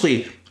would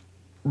essentially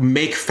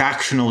make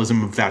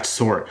factionalism of that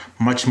sort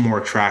much more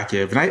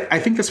attractive. And I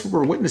think that's what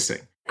we're witnessing.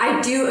 I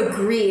do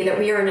agree that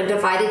we are in a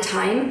divided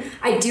time.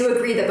 I do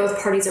agree that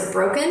both parties are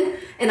broken.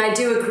 And I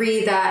do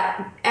agree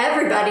that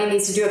everybody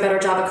needs to do a better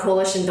job of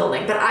coalition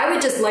building. But I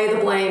would just lay the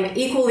blame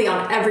equally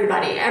on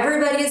everybody.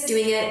 Everybody is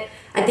doing it.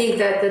 I think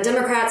that the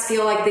Democrats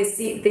feel like they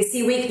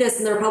see weakness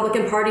in the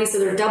Republican Party, so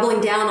they're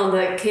doubling down on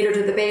the cater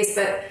to the base.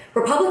 But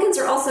Republicans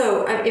are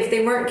also, if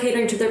they weren't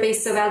catering to their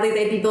base so badly,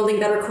 they'd be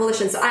building better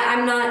coalitions. So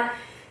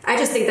I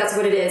just think that's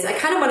what it is. I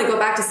kind of want to go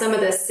back to some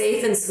of the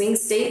safe and swing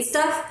state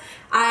stuff.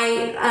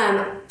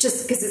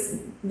 Just because it's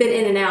been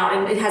in and out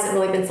and it hasn't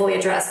really been fully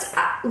addressed.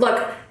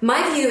 Look,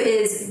 my view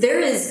is there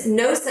is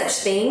no such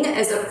thing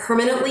as a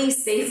permanently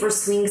safe or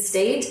swing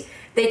state.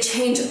 They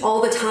change all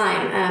the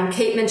time.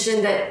 Kate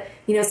mentioned that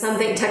some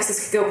think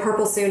Texas could go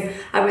purple soon.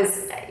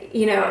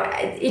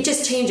 It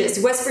just changes.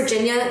 West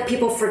Virginia,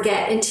 people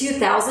forget. In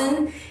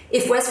 2000,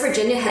 if West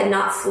Virginia had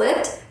not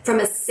flipped from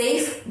a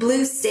safe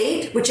blue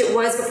state, which it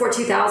was before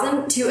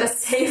 2000, to a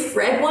safe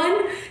red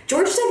one,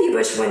 George W.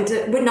 Bush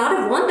would not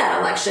have won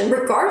that election,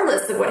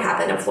 regardless of what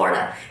happened in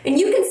Florida. And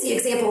you can see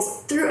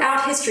examples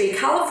throughout history.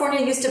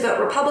 California used to vote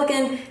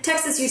Republican.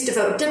 Texas used to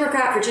vote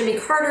Democrat for Jimmy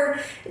Carter.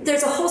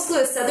 There's a whole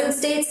slew of southern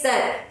states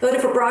that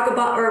voted for Barack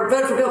Obama or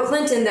voted for Bill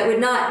Clinton that would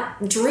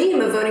not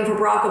dream of voting for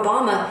Barack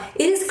Obama.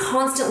 It is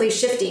constantly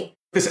shifting.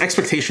 This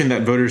expectation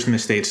that voters in the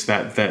states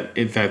that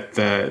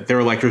their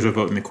electors will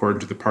vote in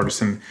accordance with the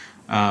partisan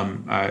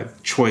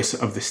choice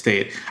of the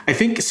state, I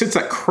think sits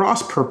at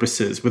cross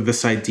purposes with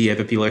this idea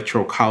that the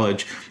Electoral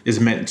College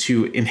is meant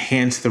to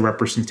enhance the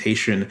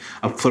representation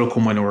of political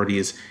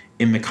minorities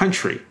in the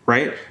country,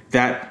 right?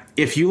 That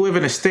if you live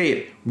in a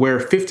state where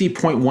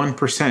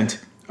 50.1%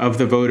 of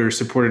the voters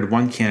supported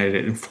one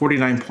candidate and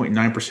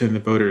 49.9% of the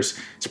voters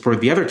supported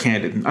the other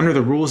candidate, and under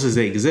the rules as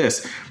they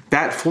exist,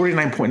 that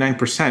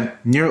 49.9%,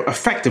 near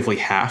effectively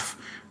half,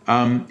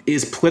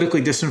 is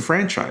politically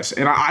disenfranchised.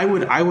 And I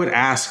would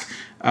ask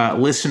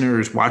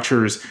listeners,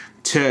 watchers,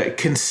 to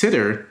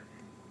consider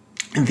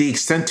the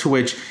extent to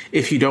which,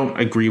 if you don't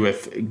agree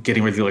with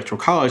getting rid of the Electoral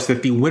College,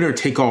 that the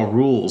winner-take-all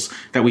rules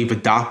that we've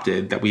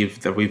adopted, that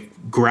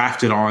we've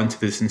grafted onto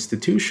this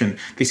institution,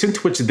 the extent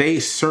to which they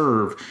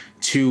serve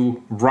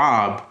to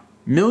rob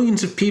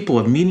millions of people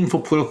of meaningful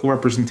political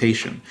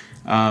representation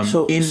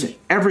in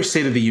every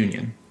state of the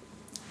union.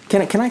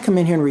 Can I come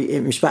in here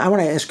and respond? I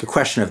want to ask a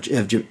question of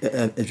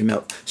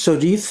Jamil. So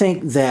do you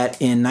think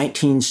that in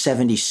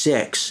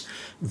 1976,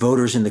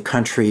 voters in the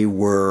country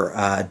were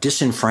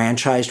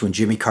disenfranchised when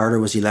Jimmy Carter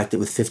was elected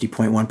with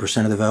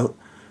 50.1% of the vote?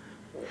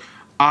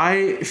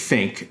 I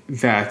think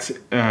that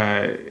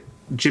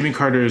Jimmy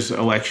Carter's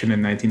election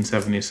in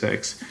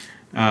 1976,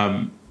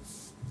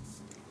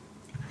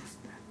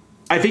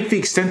 I think the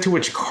extent to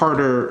which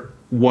Carter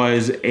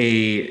was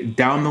a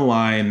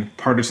down-the-line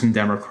partisan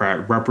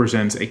Democrat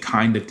represents a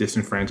kind of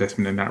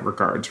disenfranchisement in that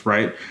regards,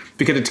 right?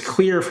 Because it's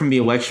clear from the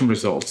election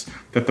results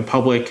that the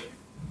public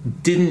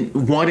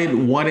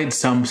wanted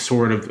some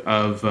sort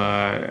of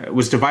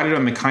was divided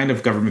on the kind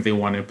of government they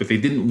wanted, but they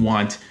didn't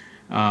want.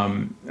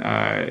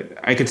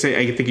 I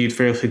think you'd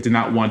fairly say did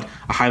not want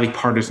a highly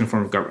partisan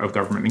form of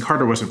government. And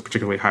Carter wasn't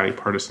particularly highly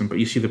partisan, but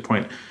you see the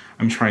point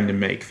I'm trying to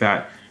make,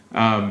 that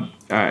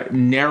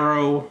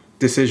narrow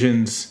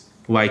decisions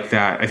like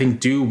that, I think,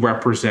 do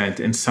represent,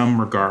 in some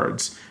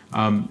regards,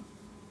 some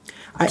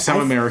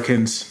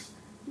Americans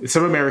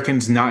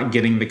not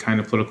getting the kind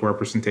of political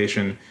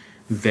representation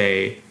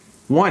they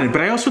wanted.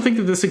 But I also think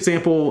that this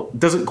example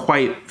doesn't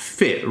quite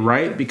fit,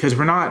 right? Because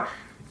what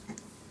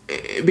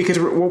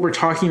we're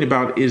talking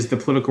about is the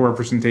political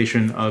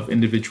representation of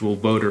individual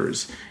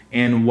voters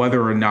and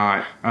whether or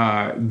not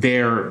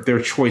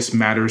their choice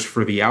matters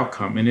for the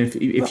outcome. And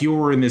if you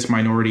were in this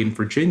minority in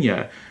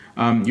Virginia,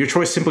 your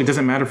choice simply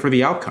doesn't matter for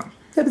the outcome.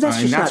 Yeah, but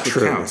that's just not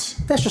true.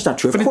 That's just not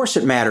true. Of course,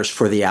 it matters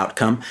for the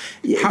outcome.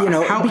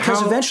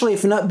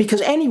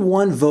 Because any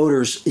one voter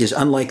is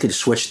unlikely to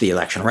switch the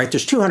election, right?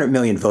 There's 200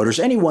 million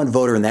voters. Any one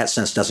voter in that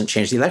sense doesn't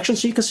change the election,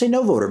 so you can say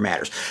no voter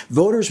matters.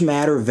 Voters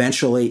matter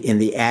eventually in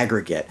the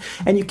aggregate.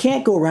 And you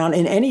can't go around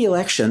in any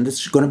election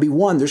that's going to be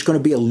won, there's going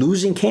to be a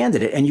losing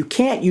candidate, and you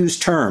can't use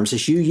terms,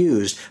 as you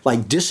used,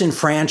 like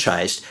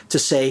disenfranchised, to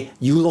say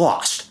you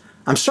lost.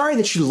 I'm sorry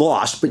that you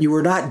lost, but you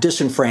were not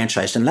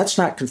disenfranchised, and let's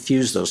not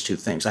confuse those two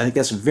things. I think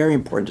that's a very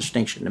important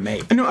distinction to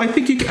make. No, I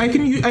think you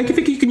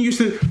can use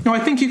the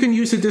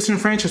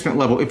disenfranchisement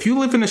level. If you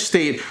live in a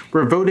state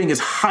where voting is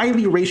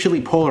highly racially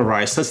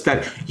polarized, such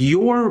that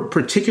your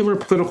particular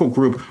political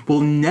group will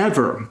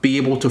never be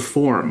able to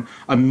form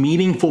a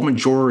meaningful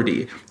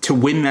majority to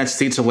win that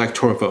state's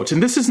electoral votes,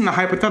 and this isn't a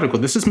hypothetical.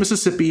 This is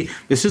Mississippi.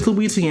 This is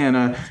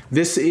Louisiana.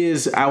 This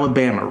is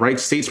Alabama, right?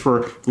 States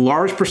where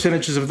large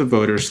percentages of the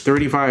voters,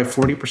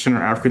 40%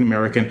 are African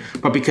American,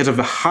 but because of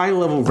the high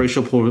level of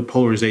racial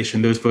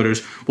polarization, those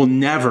voters will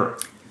never,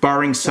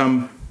 barring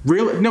some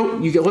real,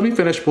 let me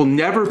finish, will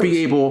never be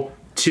able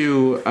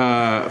to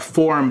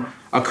form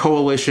a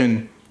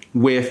coalition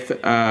with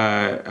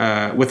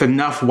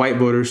enough white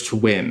voters to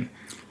win.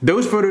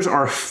 Those voters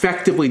are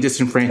effectively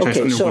disenfranchised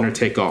under winner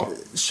take all.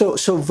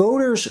 So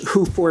voters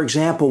who, for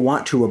example,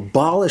 want to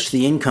abolish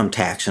the income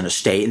tax in a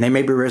state, and they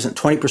maybe represent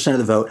 20% of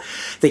the vote,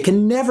 they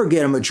can never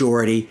get a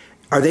majority.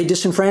 Are they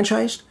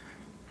disenfranchised?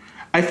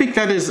 I think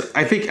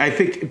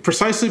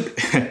precisely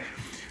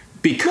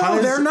because...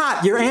 No, they're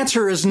not. Your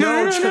answer is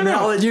no,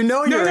 Jamil. You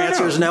know your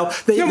answer is no.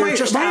 They're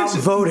just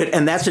outvoted,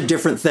 and that's a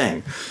different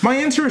thing. My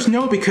answer is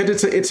no,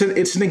 because it's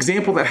an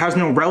example that has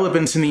no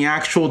relevance in the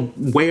actual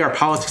way our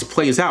politics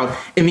plays out.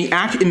 In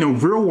the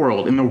real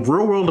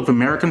world of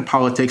American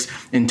politics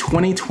in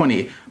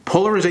 2020,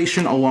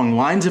 polarization along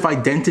lines of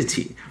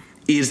identity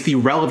is the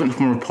relevant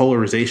form of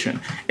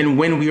polarization. And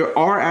when we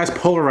are as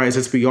polarized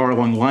as we are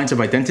along lines of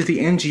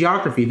identity and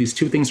geography, these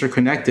two things are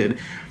connected,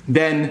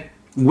 then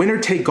winner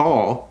take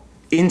all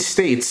in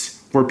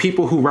states where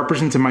people who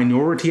represent a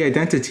minority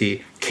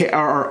identity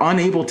are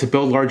unable to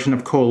build large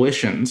enough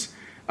coalitions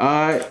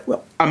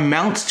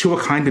amounts to a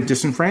kind of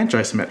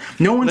disenfranchisement.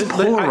 No one's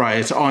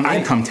polarized on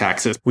income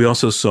taxes. We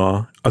also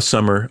saw a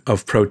summer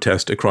of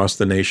protest across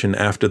the nation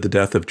after the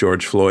death of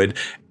George Floyd,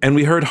 and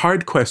we heard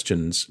hard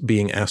questions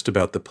being asked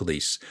about the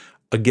police.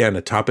 Again,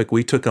 a topic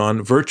we took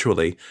on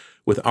virtually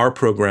with our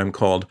program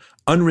called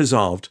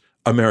Unresolved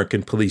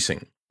American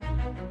Policing.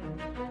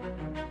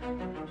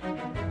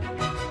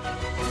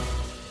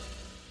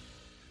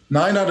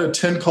 Nine out of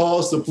 10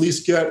 calls the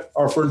police get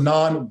are for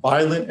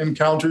non-violent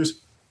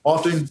encounters,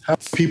 often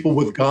have people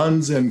with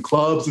guns and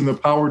clubs and the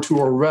power to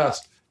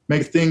arrest,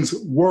 make things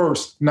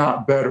worse,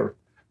 not better.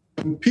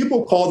 When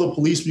people call the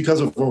police because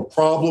of a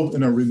problem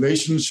in a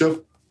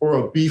relationship or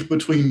a beef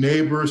between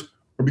neighbors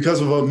or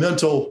because of a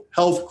mental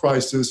health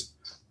crisis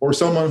or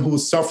someone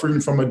who's suffering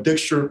from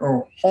addiction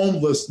or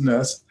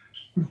homelessness,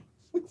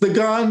 the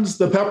guns,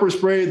 the pepper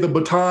spray, the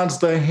batons,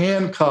 the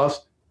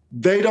handcuffs,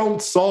 they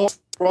don't solve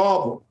the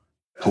problem.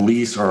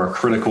 Police are a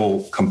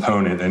critical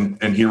component and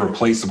an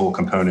irreplaceable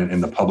component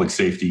in the public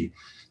safety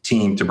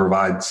team to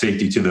provide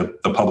safety to the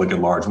public at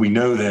large. We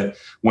know that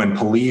when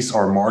police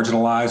are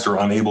marginalized or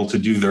unable to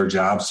do their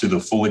jobs to the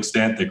full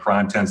extent, that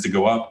crime tends to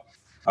go up.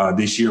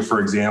 This year, for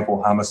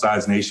example,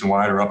 homicides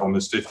nationwide are up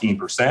almost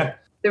 15%.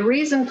 The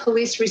reason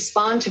police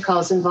respond to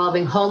calls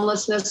involving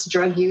homelessness,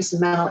 drug use,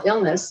 and mental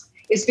illness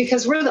is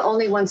because we're the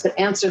only ones that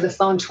answer the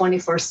phone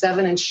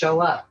 24/7 and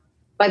show up.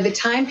 By the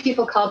time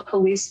people call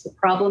police, the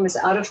problem is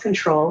out of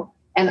control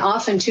and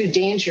often too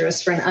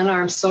dangerous for an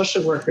unarmed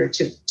social worker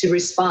to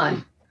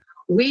respond.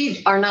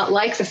 We are not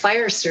like the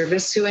fire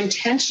service, who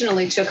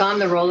intentionally took on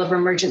the role of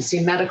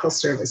emergency medical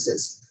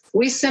services.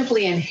 We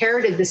simply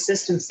inherited the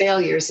system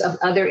failures of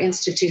other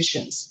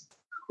institutions.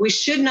 We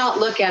should not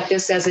look at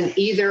this as an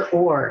either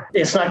or.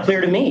 It's not clear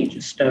to me,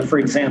 just for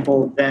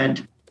example,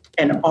 that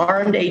an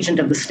armed agent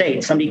of the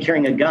state, somebody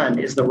carrying a gun,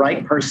 is the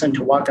right person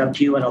to walk up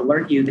to you and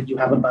alert you that you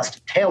have a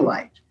busted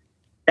taillight.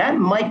 That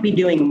might be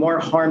doing more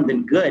harm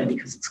than good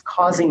because it's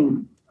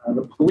causing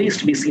the police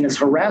to be seen as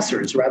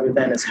harassers rather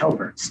than as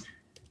helpers.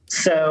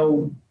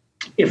 So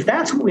if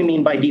that's what we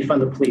mean by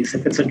defund the police,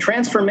 if it's a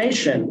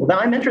transformation, well, then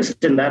I'm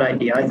interested in that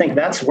idea. I think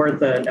that's worth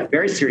a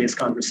very serious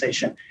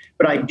conversation.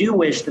 But I do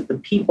wish that the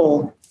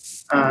people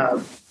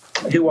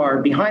who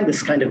are behind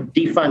this kind of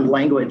defund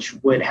language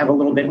would have a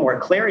little bit more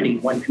clarity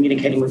when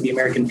communicating with the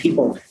American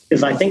people,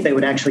 because I think they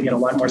would actually get a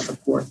lot more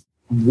support.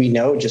 We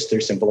know just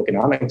through simple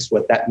economics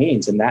what that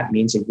means, and that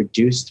means a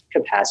reduced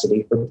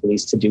capacity for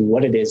police to do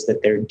what it is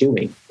that they're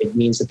doing. It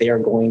means that they are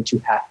going to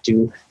have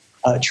to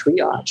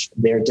triage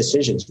their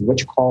decisions,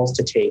 which calls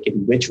to take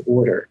in which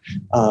order,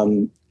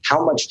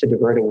 how much to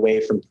divert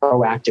away from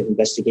proactive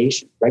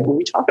investigation, right? When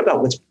we talk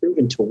about what's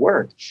proven to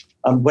work,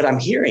 what I'm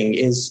hearing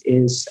is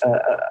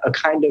a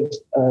kind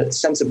of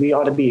sense that we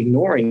ought to be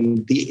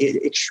ignoring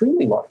the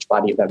extremely large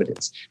body of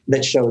evidence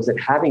that shows that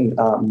having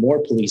more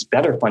police,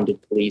 better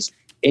funded police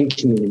in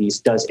communities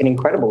does an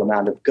incredible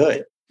amount of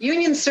good.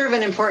 Unions serve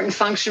an important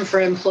function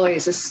for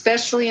employees,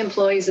 especially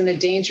employees in a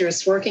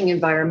dangerous working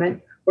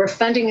environment where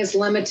funding is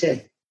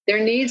limited. There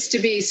needs to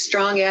be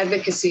strong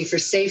advocacy for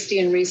safety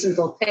and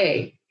reasonable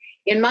pay.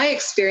 In my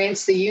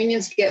experience, the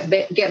unions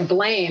get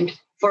blamed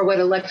for what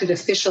elected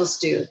officials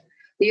do.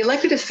 The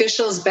elected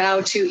officials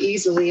bow too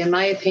easily, in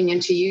my opinion,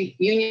 to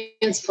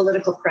unions'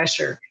 political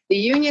pressure. The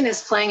union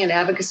is playing an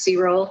advocacy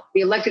role.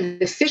 The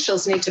elected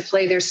officials need to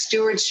play their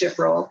stewardship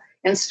role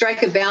and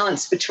strike a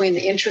balance between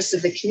the interests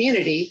of the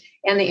community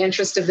and the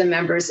interest of the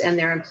members and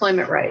their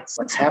employment rights.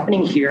 What's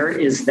happening here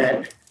is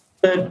that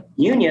the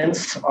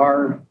unions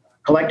are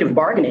collective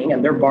bargaining,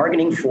 and they're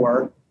bargaining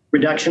for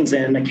reductions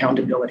in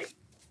accountability.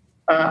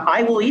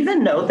 I will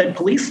even note that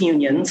police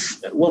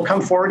unions will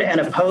come forward and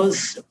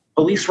oppose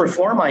police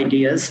reform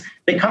ideas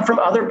that come from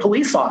other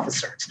police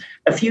officers.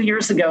 A few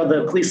years ago,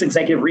 the Police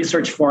Executive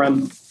Research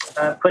Forum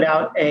put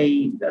out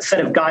a set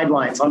of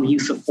guidelines on the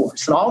use of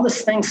force. And all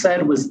this thing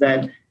said was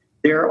that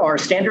there are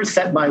standards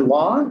set by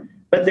law,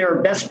 but there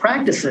are best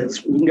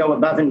practices. We can go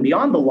above and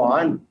beyond the law,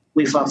 and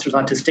police officers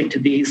ought to stick to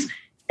these.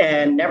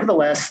 And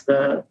nevertheless,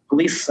 the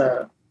police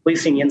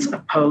unions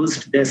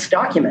opposed this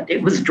document.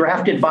 It was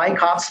drafted by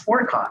cops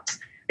for cops.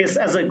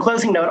 As a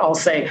closing note, I'll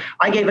say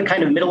I gave a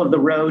kind of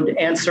middle-of-the-road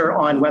answer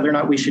on whether or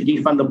not we should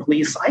defund the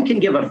police. I can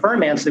give a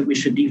firm answer that we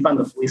should defund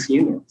the police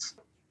unions.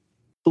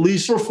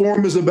 Police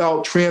reform is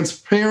about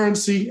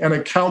transparency and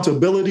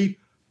accountability.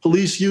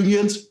 Police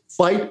unions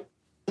fight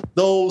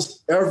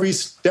those every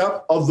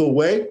step of the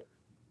way.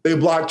 They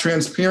block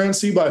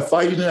transparency by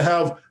fighting to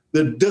have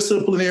the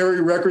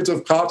disciplinary records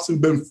of cops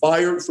who've been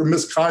fired for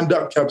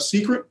misconduct kept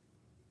secret.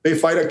 They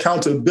fight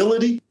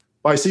accountability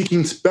by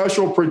seeking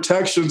special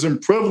protections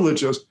and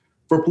privileges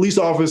for police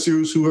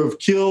officers who have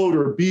killed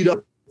or beat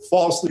up,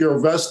 falsely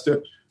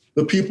arrested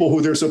the people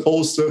who they're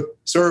supposed to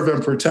serve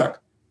and protect.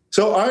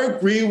 So I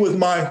agree with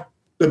my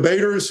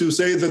debaters who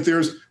say that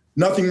there's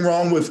nothing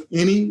wrong with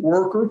any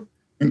worker,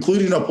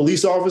 including a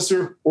police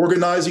officer,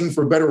 organizing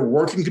for better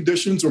working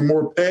conditions or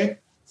more pay.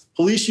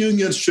 Police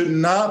unions should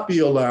not be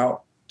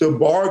allowed to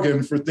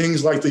bargain for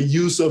things like the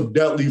use of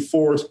deadly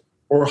force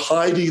or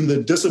hiding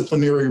the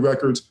disciplinary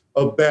records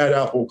of bad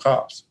apple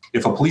cops.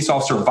 If a police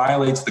officer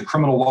violates the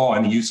criminal law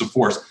and the use of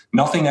force,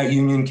 nothing that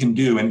union can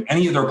do and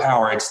any of their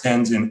power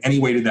extends in any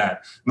way to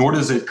that, nor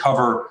does it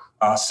cover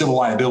civil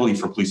liability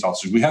for police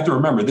officers. We have to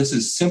remember this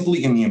is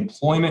simply in the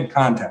employment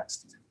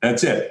context.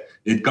 That's it.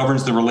 It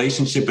governs the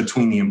relationship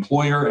between the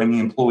employer and the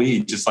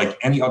employee, just like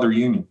any other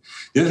union.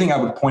 The other thing I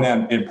would point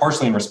out, and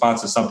partially in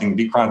response to something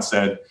Vikrant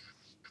said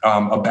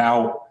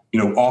about,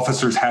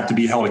 officers have to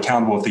be held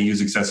accountable if they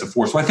use excessive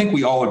force. Well, I think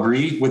we all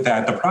agree with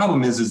that. The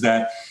problem is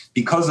that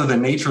because of the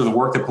nature of the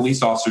work that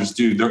police officers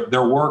do,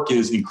 their work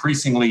is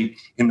increasingly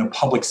in the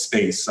public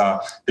space.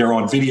 They're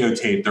on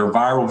videotape. There are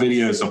viral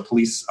videos of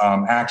police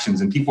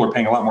actions, and people are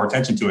paying a lot more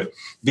attention to it.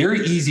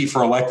 Very easy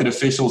for elected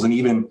officials and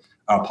even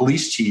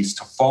police chiefs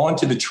to fall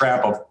into the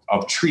trap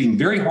of treating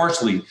very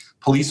harshly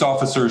police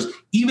officers,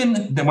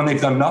 even when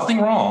they've done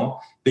nothing wrong.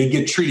 They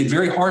get treated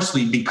very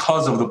harshly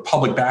because of the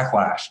public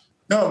backlash.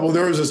 No, well,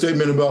 there was a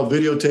statement about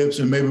videotapes,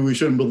 and maybe we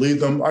shouldn't believe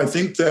them. I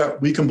think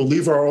that we can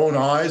believe our own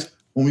eyes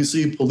when we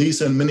see police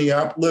in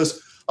Minneapolis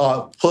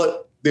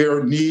put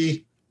their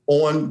knee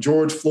on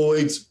George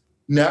Floyd's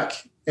neck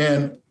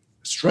and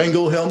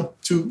strangle him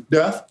to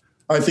death.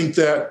 I think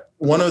that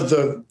one of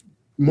the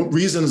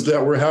reasons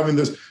that we're having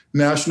this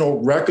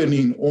national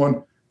reckoning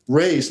on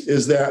race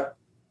is that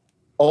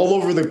all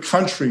over the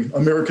country,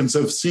 Americans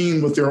have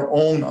seen with their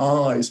own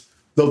eyes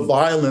the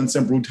violence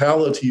and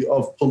brutality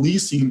of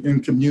policing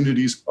in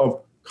communities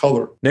of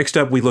color. Next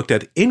up, we looked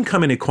at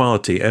income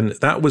inequality, and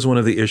that was one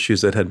of the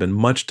issues that had been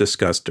much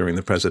discussed during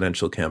the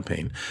presidential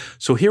campaign.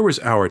 So here was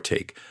our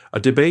take, a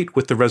debate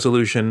with the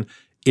resolution,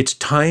 "It's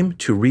time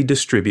to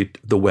redistribute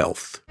the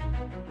wealth."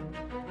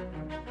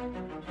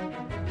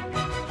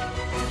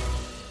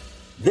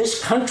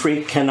 This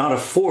country cannot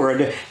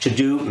afford to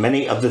do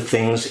many of the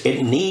things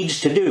it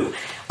needs to do.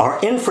 Our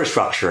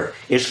infrastructure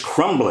is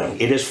crumbling.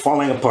 It is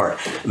falling apart.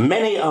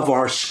 Many of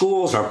our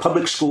schools, our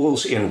public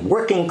schools in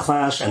working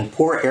class and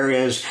poor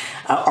areas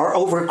are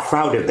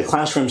overcrowded. The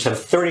classrooms have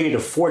 30 to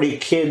 40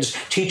 kids.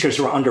 Teachers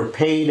are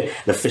underpaid.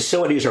 The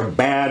facilities are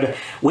bad.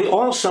 We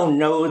also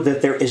know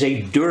that there is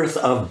a dearth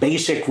of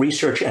basic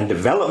research and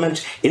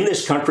development in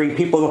this country.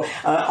 People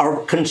are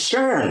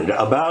concerned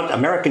about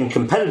American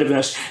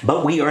competitiveness,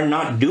 but we are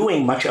not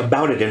doing much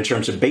about it in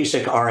terms of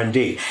basic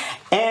R&D.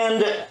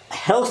 And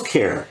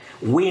healthcare.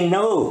 We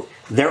know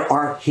there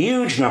are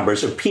huge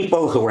numbers of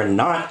people who are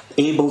not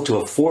able to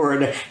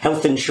afford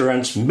health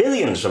insurance,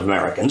 millions of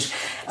Americans.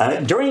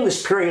 During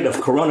this period of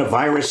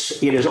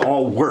coronavirus, it is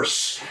all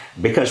worse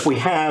because we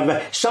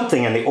have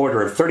something in the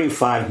order of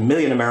 35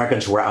 million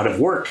Americans who are out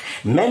of work.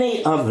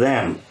 Many of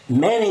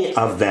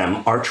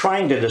them are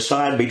trying to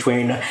decide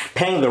between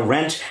paying the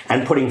rent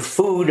and putting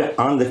food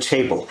on the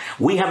table.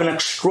 We have an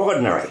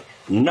extraordinary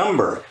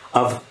number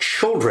of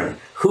children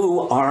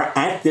who are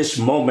at this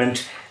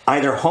moment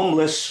either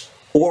homeless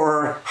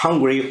or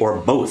hungry or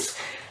both.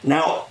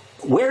 Now,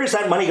 where is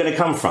that money going to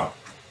come from?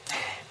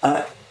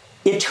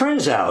 It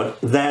turns out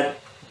that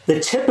the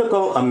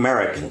typical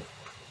American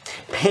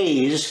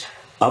pays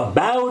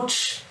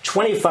about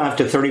 25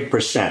 to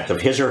 30%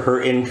 of his or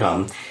her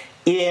income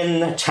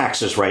in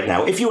taxes right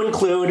now. If you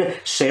include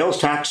sales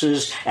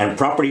taxes and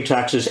property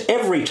taxes,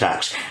 every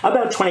tax,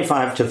 about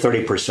 25 to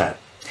 30%.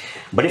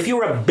 But if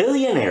you're a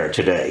billionaire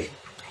today,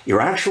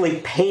 you're actually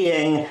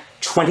paying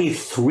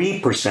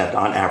 23%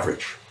 on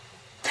average.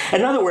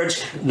 In other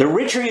words, the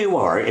richer you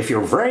are, if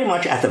you're very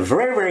much at the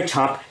very, very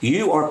top,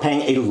 you are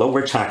paying a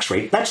lower tax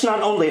rate. That's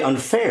not only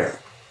unfair,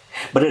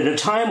 but at a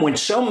time when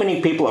so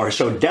many people are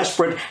so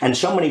desperate and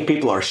so many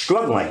people are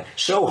struggling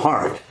so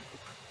hard,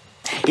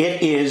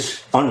 it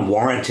is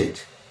unwarranted.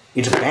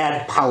 It's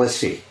bad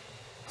policy.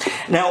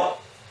 Now,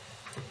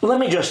 let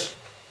me just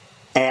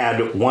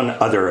add one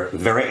other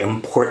very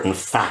important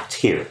fact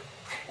here,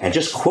 and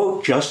just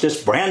quote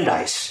Justice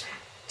Brandeis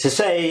to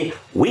say,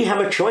 we have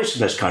a choice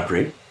in this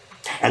country,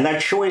 and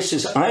that choice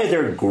is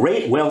either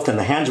great wealth in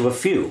the hands of a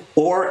few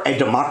or a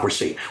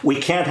democracy. We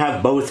can't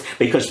have both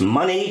because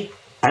money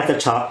at the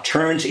top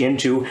turns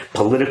into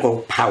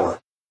political power.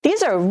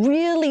 These are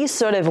really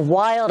sort of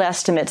wild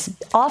estimates,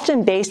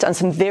 often based on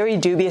some very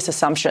dubious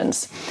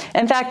assumptions.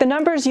 In fact, the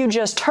numbers you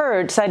just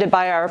heard cited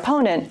by our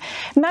opponent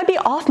might be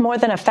off more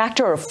than a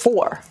factor of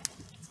 4.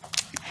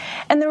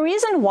 And the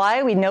reason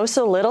why we know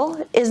so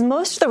little is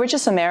most of the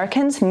richest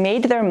Americans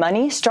made their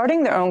money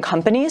starting their own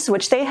companies,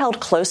 which they held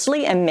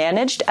closely and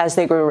managed as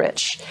they grew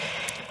rich.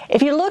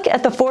 If you look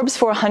at the Forbes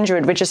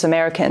 400 richest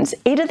Americans,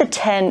 8 of the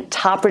 10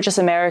 top richest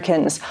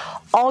Americans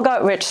all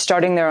got rich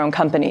starting their own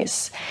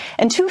companies.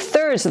 And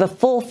 2/3 of the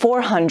full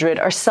 400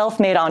 are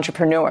self-made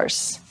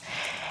entrepreneurs.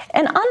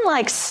 And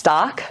unlike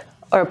stock,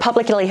 or a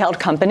publicly held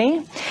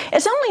company,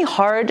 it's not only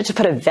hard to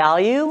put a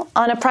value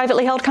on a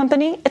privately held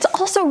company, it's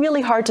also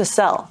really hard to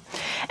sell.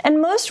 And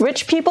most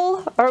rich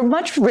people are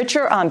much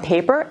richer on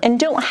paper and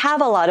don't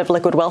have a lot of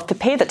liquid wealth to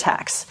pay the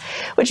tax,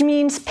 which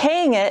means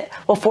paying it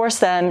will force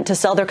them to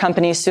sell their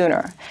companies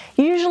sooner,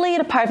 usually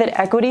to private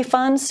equity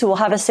funds who will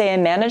have a say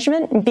in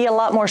management and be a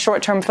lot more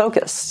short-term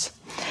focused.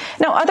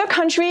 Now, other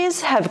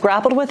countries have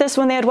grappled with this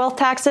when they had wealth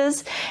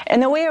taxes,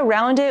 and the way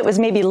around it was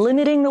maybe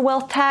limiting the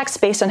wealth tax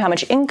based on how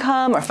much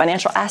income or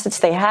financial assets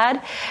they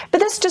had. But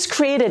this just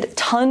created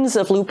tons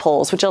of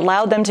loopholes, which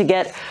allowed them to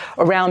get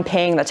around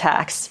paying the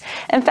tax.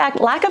 In fact,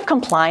 lack of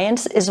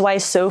compliance is why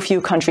so few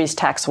countries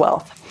tax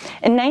wealth.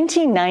 In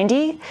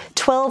 1990,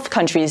 12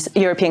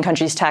 European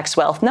countries tax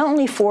wealth. Not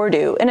only 4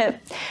 do. And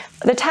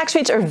the tax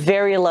rates are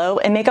very low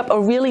and make up a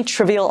really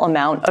trivial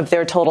amount of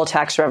their total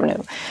tax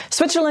revenue.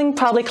 Switzerland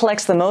probably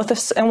collects the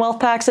most in wealth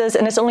taxes,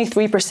 and it's only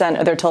 3%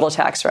 of their total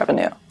tax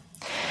revenue.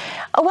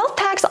 A wealth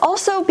tax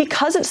also,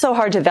 because it's so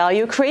hard to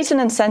value, creates an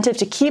incentive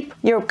to keep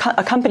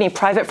a company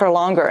private for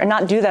longer and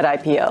not do that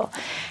IPO.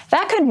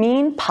 That could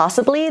mean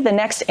possibly the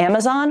next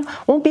Amazon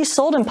won't be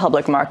sold in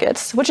public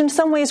markets, which in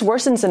some ways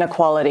worsens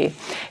inequality,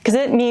 because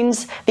it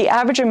means the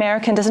average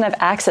American doesn't have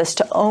access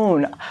to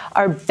own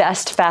our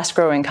best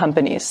fast-growing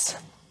companies.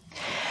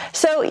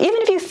 So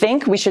even if you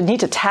think we should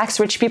need to tax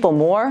rich people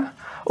more,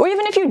 or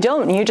even if you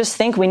don't, and you just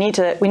think we need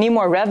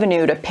more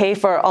revenue to pay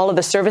for all of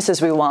the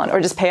services we want,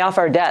 or just pay off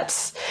our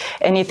debts,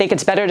 and you think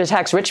it's better to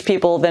tax rich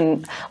people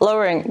than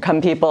lower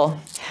income people,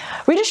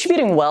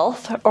 redistributing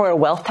wealth or a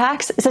wealth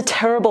tax is a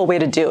terrible way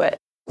to do it.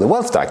 The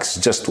wealth tax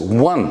is just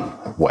one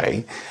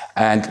way,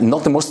 and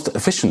not the most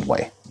efficient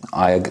way.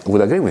 I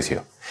would agree with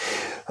you.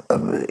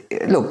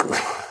 Look,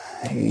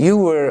 you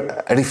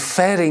were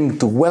referring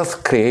to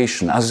wealth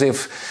creation as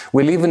if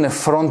we live in a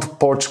front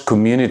porch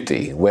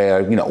community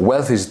where,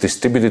 wealth is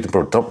distributed in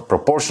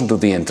proportion to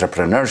the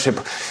entrepreneurship,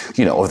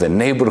 of the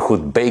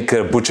neighborhood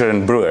baker, butcher,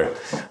 and brewer.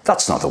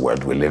 That's not the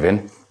world we live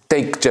in.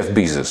 Take Jeff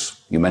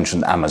Bezos. You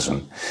mentioned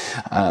Amazon.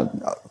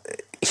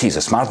 He's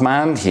a smart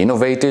man. He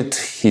innovated.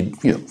 He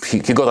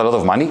got a lot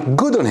of money.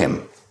 Good on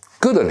him.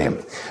 Good on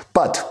him.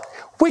 But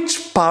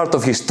which part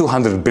of his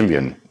 200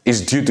 billion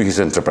is due to his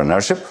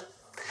entrepreneurship?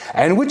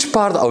 And which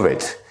part of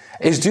it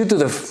is due to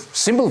the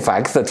simple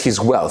fact that his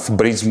wealth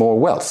breeds more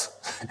wealth?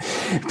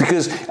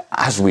 Because,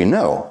 as we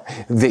know,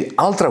 the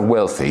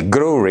ultra-wealthy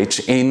grow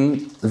rich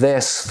in their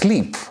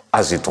sleep,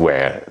 as it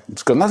were.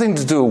 It's got nothing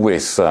to do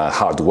with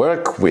hard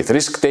work, with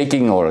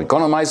risk-taking or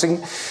economizing,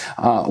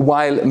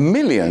 while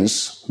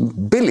millions,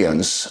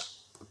 billions,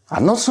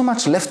 are not so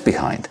much left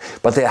behind,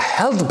 but they are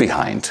held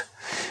behind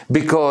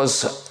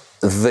because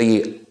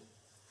the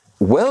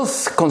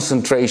wealth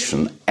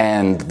concentration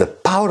and the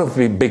power of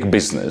big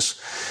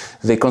business,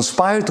 they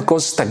conspire to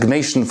cause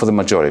stagnation for the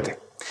majority.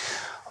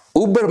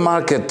 Uber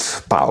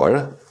market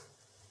power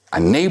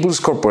enables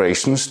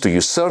corporations to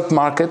usurp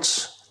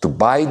markets, to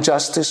buy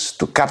justice,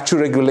 to capture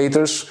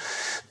regulators,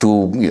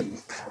 to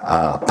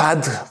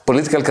pad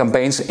political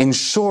campaigns, in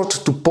short,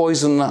 to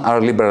poison our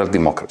liberal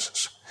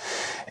democracies.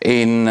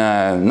 In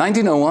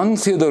 1901,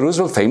 Theodore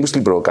Roosevelt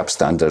famously broke up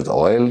Standard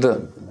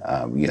Oil,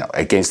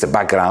 against the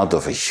background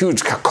of a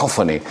huge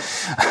cacophony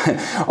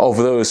of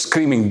those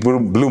screaming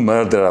blue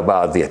murder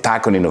about the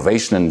attack on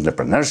innovation and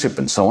entrepreneurship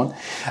and so on.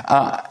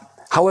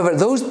 However,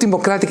 those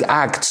democratic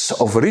acts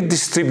of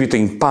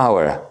redistributing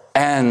power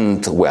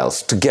and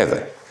wealth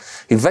together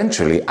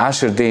eventually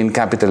ushered in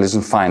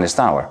capitalism's finest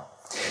hour.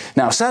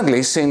 Now,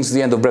 sadly, since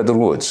the end of Bretton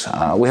Woods,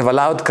 we have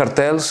allowed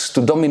cartels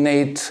to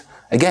dominate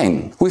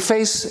again. We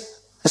face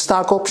a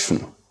stark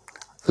option.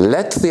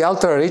 Let the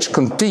ultra-rich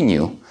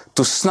continue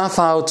to snuff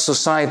out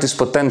society's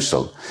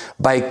potential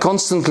by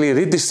constantly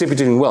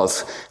redistributing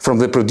wealth from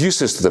the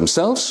producers to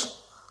themselves,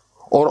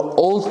 or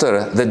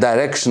alter the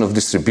direction of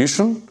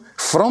distribution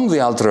from the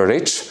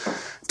ultra-rich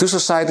to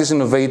society's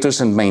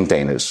innovators and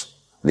maintainers.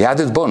 The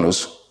added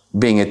bonus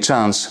being a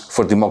chance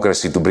for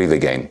democracy to breathe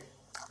again.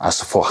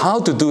 As for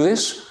how to do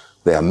this,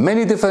 there are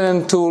many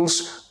different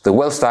tools. The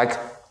wealth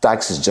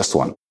tax is just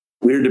one.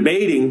 We're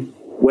debating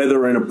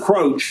whether an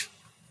approach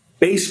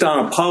based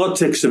on a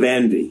politics of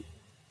envy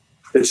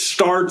that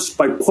starts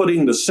by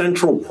putting the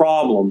central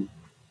problem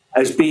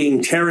as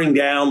being tearing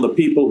down the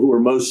people who are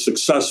most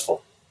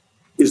successful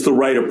is the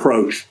right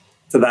approach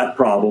to that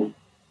problem.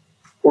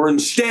 Or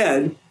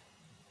instead,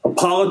 a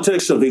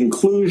politics of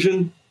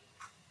inclusion,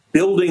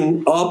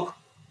 building up,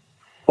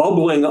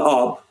 bubbling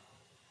up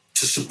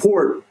to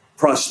support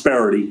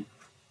prosperity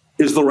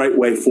is the right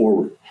way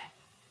forward.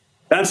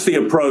 That's the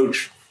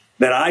approach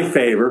that I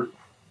favor,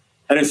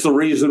 and it's the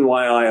reason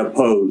why I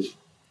oppose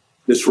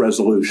this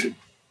resolution.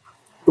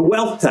 The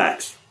wealth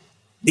tax.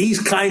 These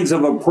kinds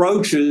of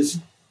approaches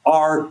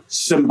are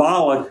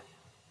symbolic.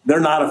 They're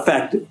not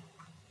effective.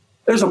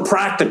 There's a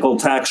practical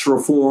tax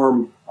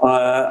reform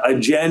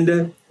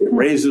agenda. It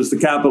raises the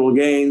capital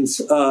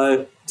gains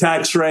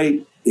tax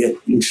rate. It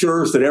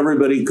ensures that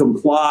everybody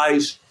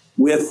complies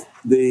with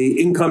the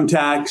income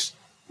tax.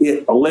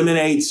 It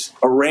eliminates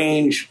a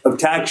range of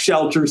tax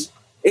shelters.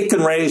 It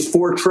can raise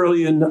 $4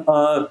 trillion,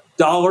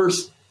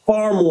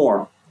 far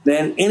more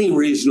than any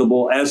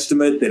reasonable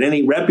estimate that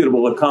any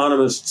reputable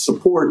economist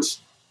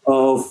supports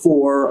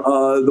for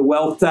the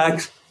wealth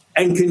tax,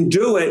 and can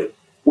do it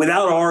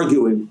without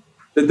arguing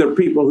that there are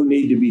people who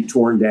need to be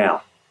torn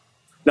down.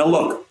 Now,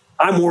 look,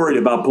 I'm worried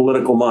about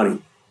political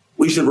money.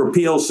 We should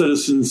repeal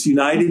Citizens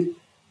United.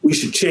 We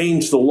should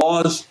change the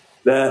laws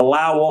that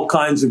allow all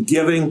kinds of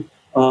giving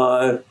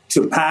to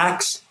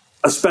PACs,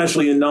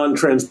 especially in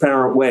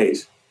non-transparent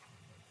ways.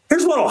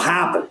 Here's what will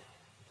happen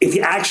if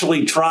you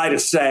actually try to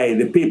say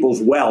that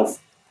people's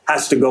wealth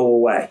has to go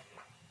away.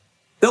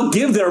 They'll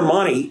give their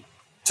money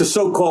to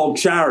so-called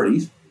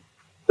charities.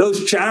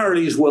 Those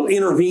charities will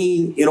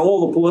intervene in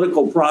all the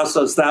political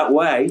process that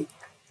way.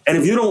 And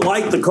if you don't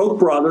like the Koch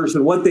brothers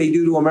and what they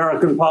do to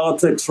American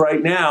politics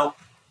right now,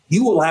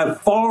 you will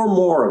have far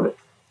more of it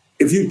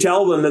if you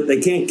tell them that they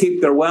can't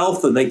keep their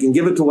wealth and they can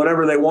give it to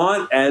whatever they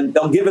want, and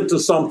they'll give it to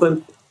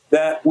something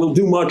that will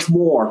do much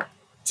more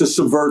to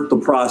subvert the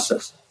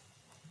process.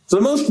 So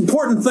the most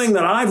important thing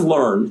that I've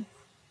learned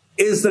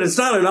is that it's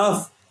not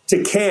enough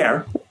to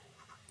care.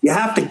 You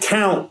have to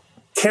count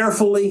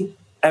carefully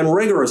and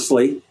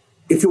rigorously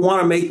if you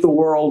want to make the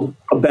world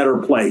a better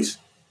place.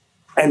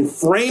 And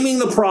framing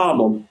the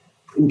problem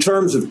in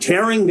terms of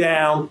tearing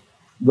down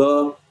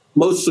the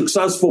most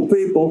successful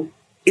people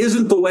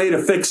isn't the way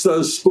to fix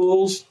those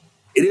schools.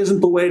 It isn't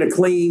the way to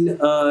clean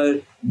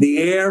the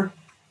air.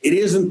 It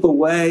isn't the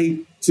way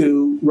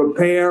to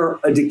repair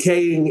a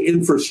decaying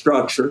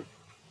infrastructure.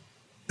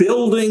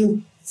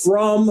 Building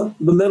from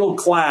the middle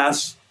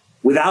class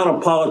without a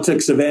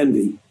politics of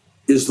envy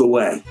is the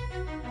way.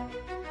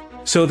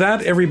 So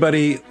that,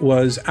 everybody,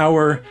 was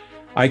our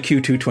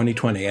IQ2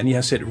 2020. And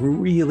yes, it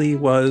really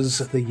was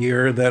the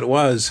year that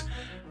was.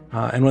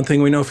 And one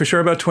thing we know for sure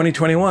about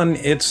 2021,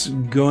 it's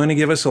going to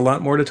give us a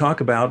lot more to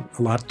talk about,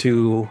 a lot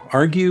to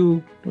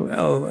argue,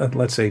 well,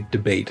 let's say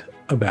debate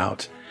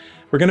about.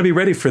 We're going to be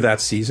ready for that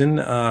season.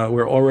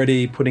 We're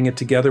already putting it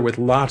together with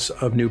lots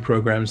of new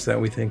programs that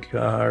we think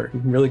are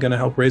really going to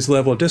help raise the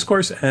level of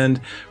discourse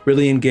and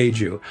really engage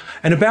you.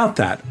 And about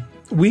that,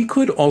 we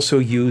could also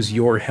use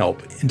your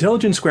help.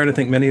 Intelligence Squared, I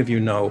think many of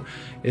you know,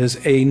 is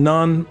a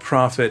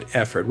nonprofit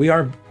effort. We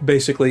are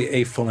basically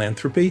a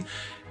philanthropy,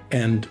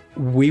 and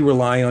we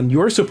rely on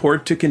your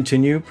support to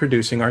continue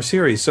producing our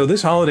series. So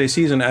this holiday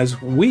season,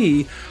 as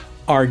we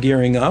are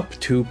gearing up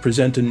to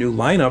present a new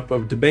lineup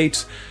of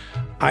debates,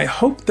 I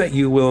hope that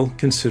you will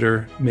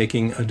consider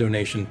making a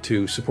donation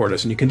to support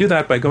us. And you can do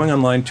that by going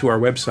online to our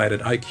website at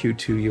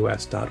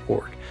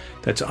iq2us.org.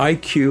 That's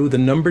IQ, the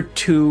number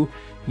 2us.org.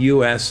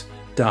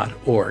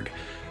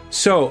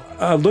 So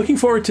looking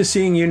forward to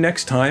seeing you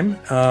next time,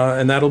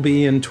 and that'll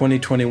be in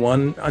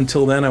 2021.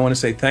 Until then, I want to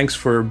say thanks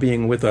for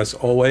being with us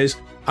always.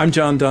 I'm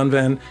John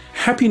Donvan.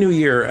 Happy New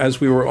Year,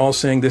 as we were all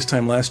saying this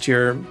time last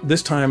year.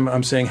 This time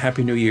I'm saying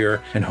Happy New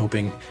Year and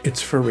hoping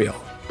it's for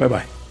real.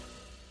 Bye-bye.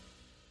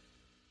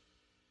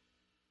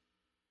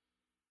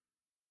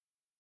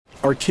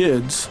 Our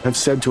kids have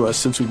said to us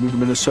since we moved to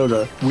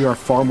Minnesota, we are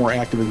far more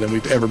active than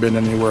we've ever been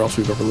anywhere else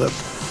we've ever lived.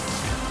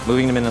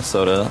 Moving to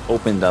Minnesota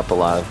opened up a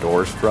lot of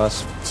doors for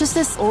us. Just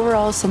this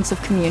overall sense of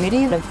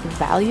community, the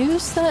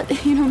values that,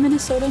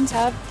 Minnesotans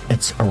have.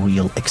 It's a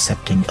real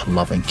accepting,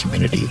 loving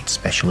community,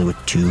 especially with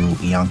 2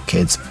 young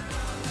kids.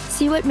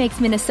 See what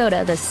makes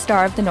Minnesota the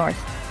star of the North.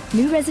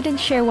 New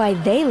residents share why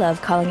they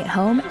love calling it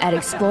home at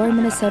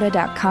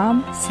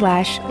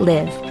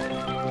exploreminnesota.com/live.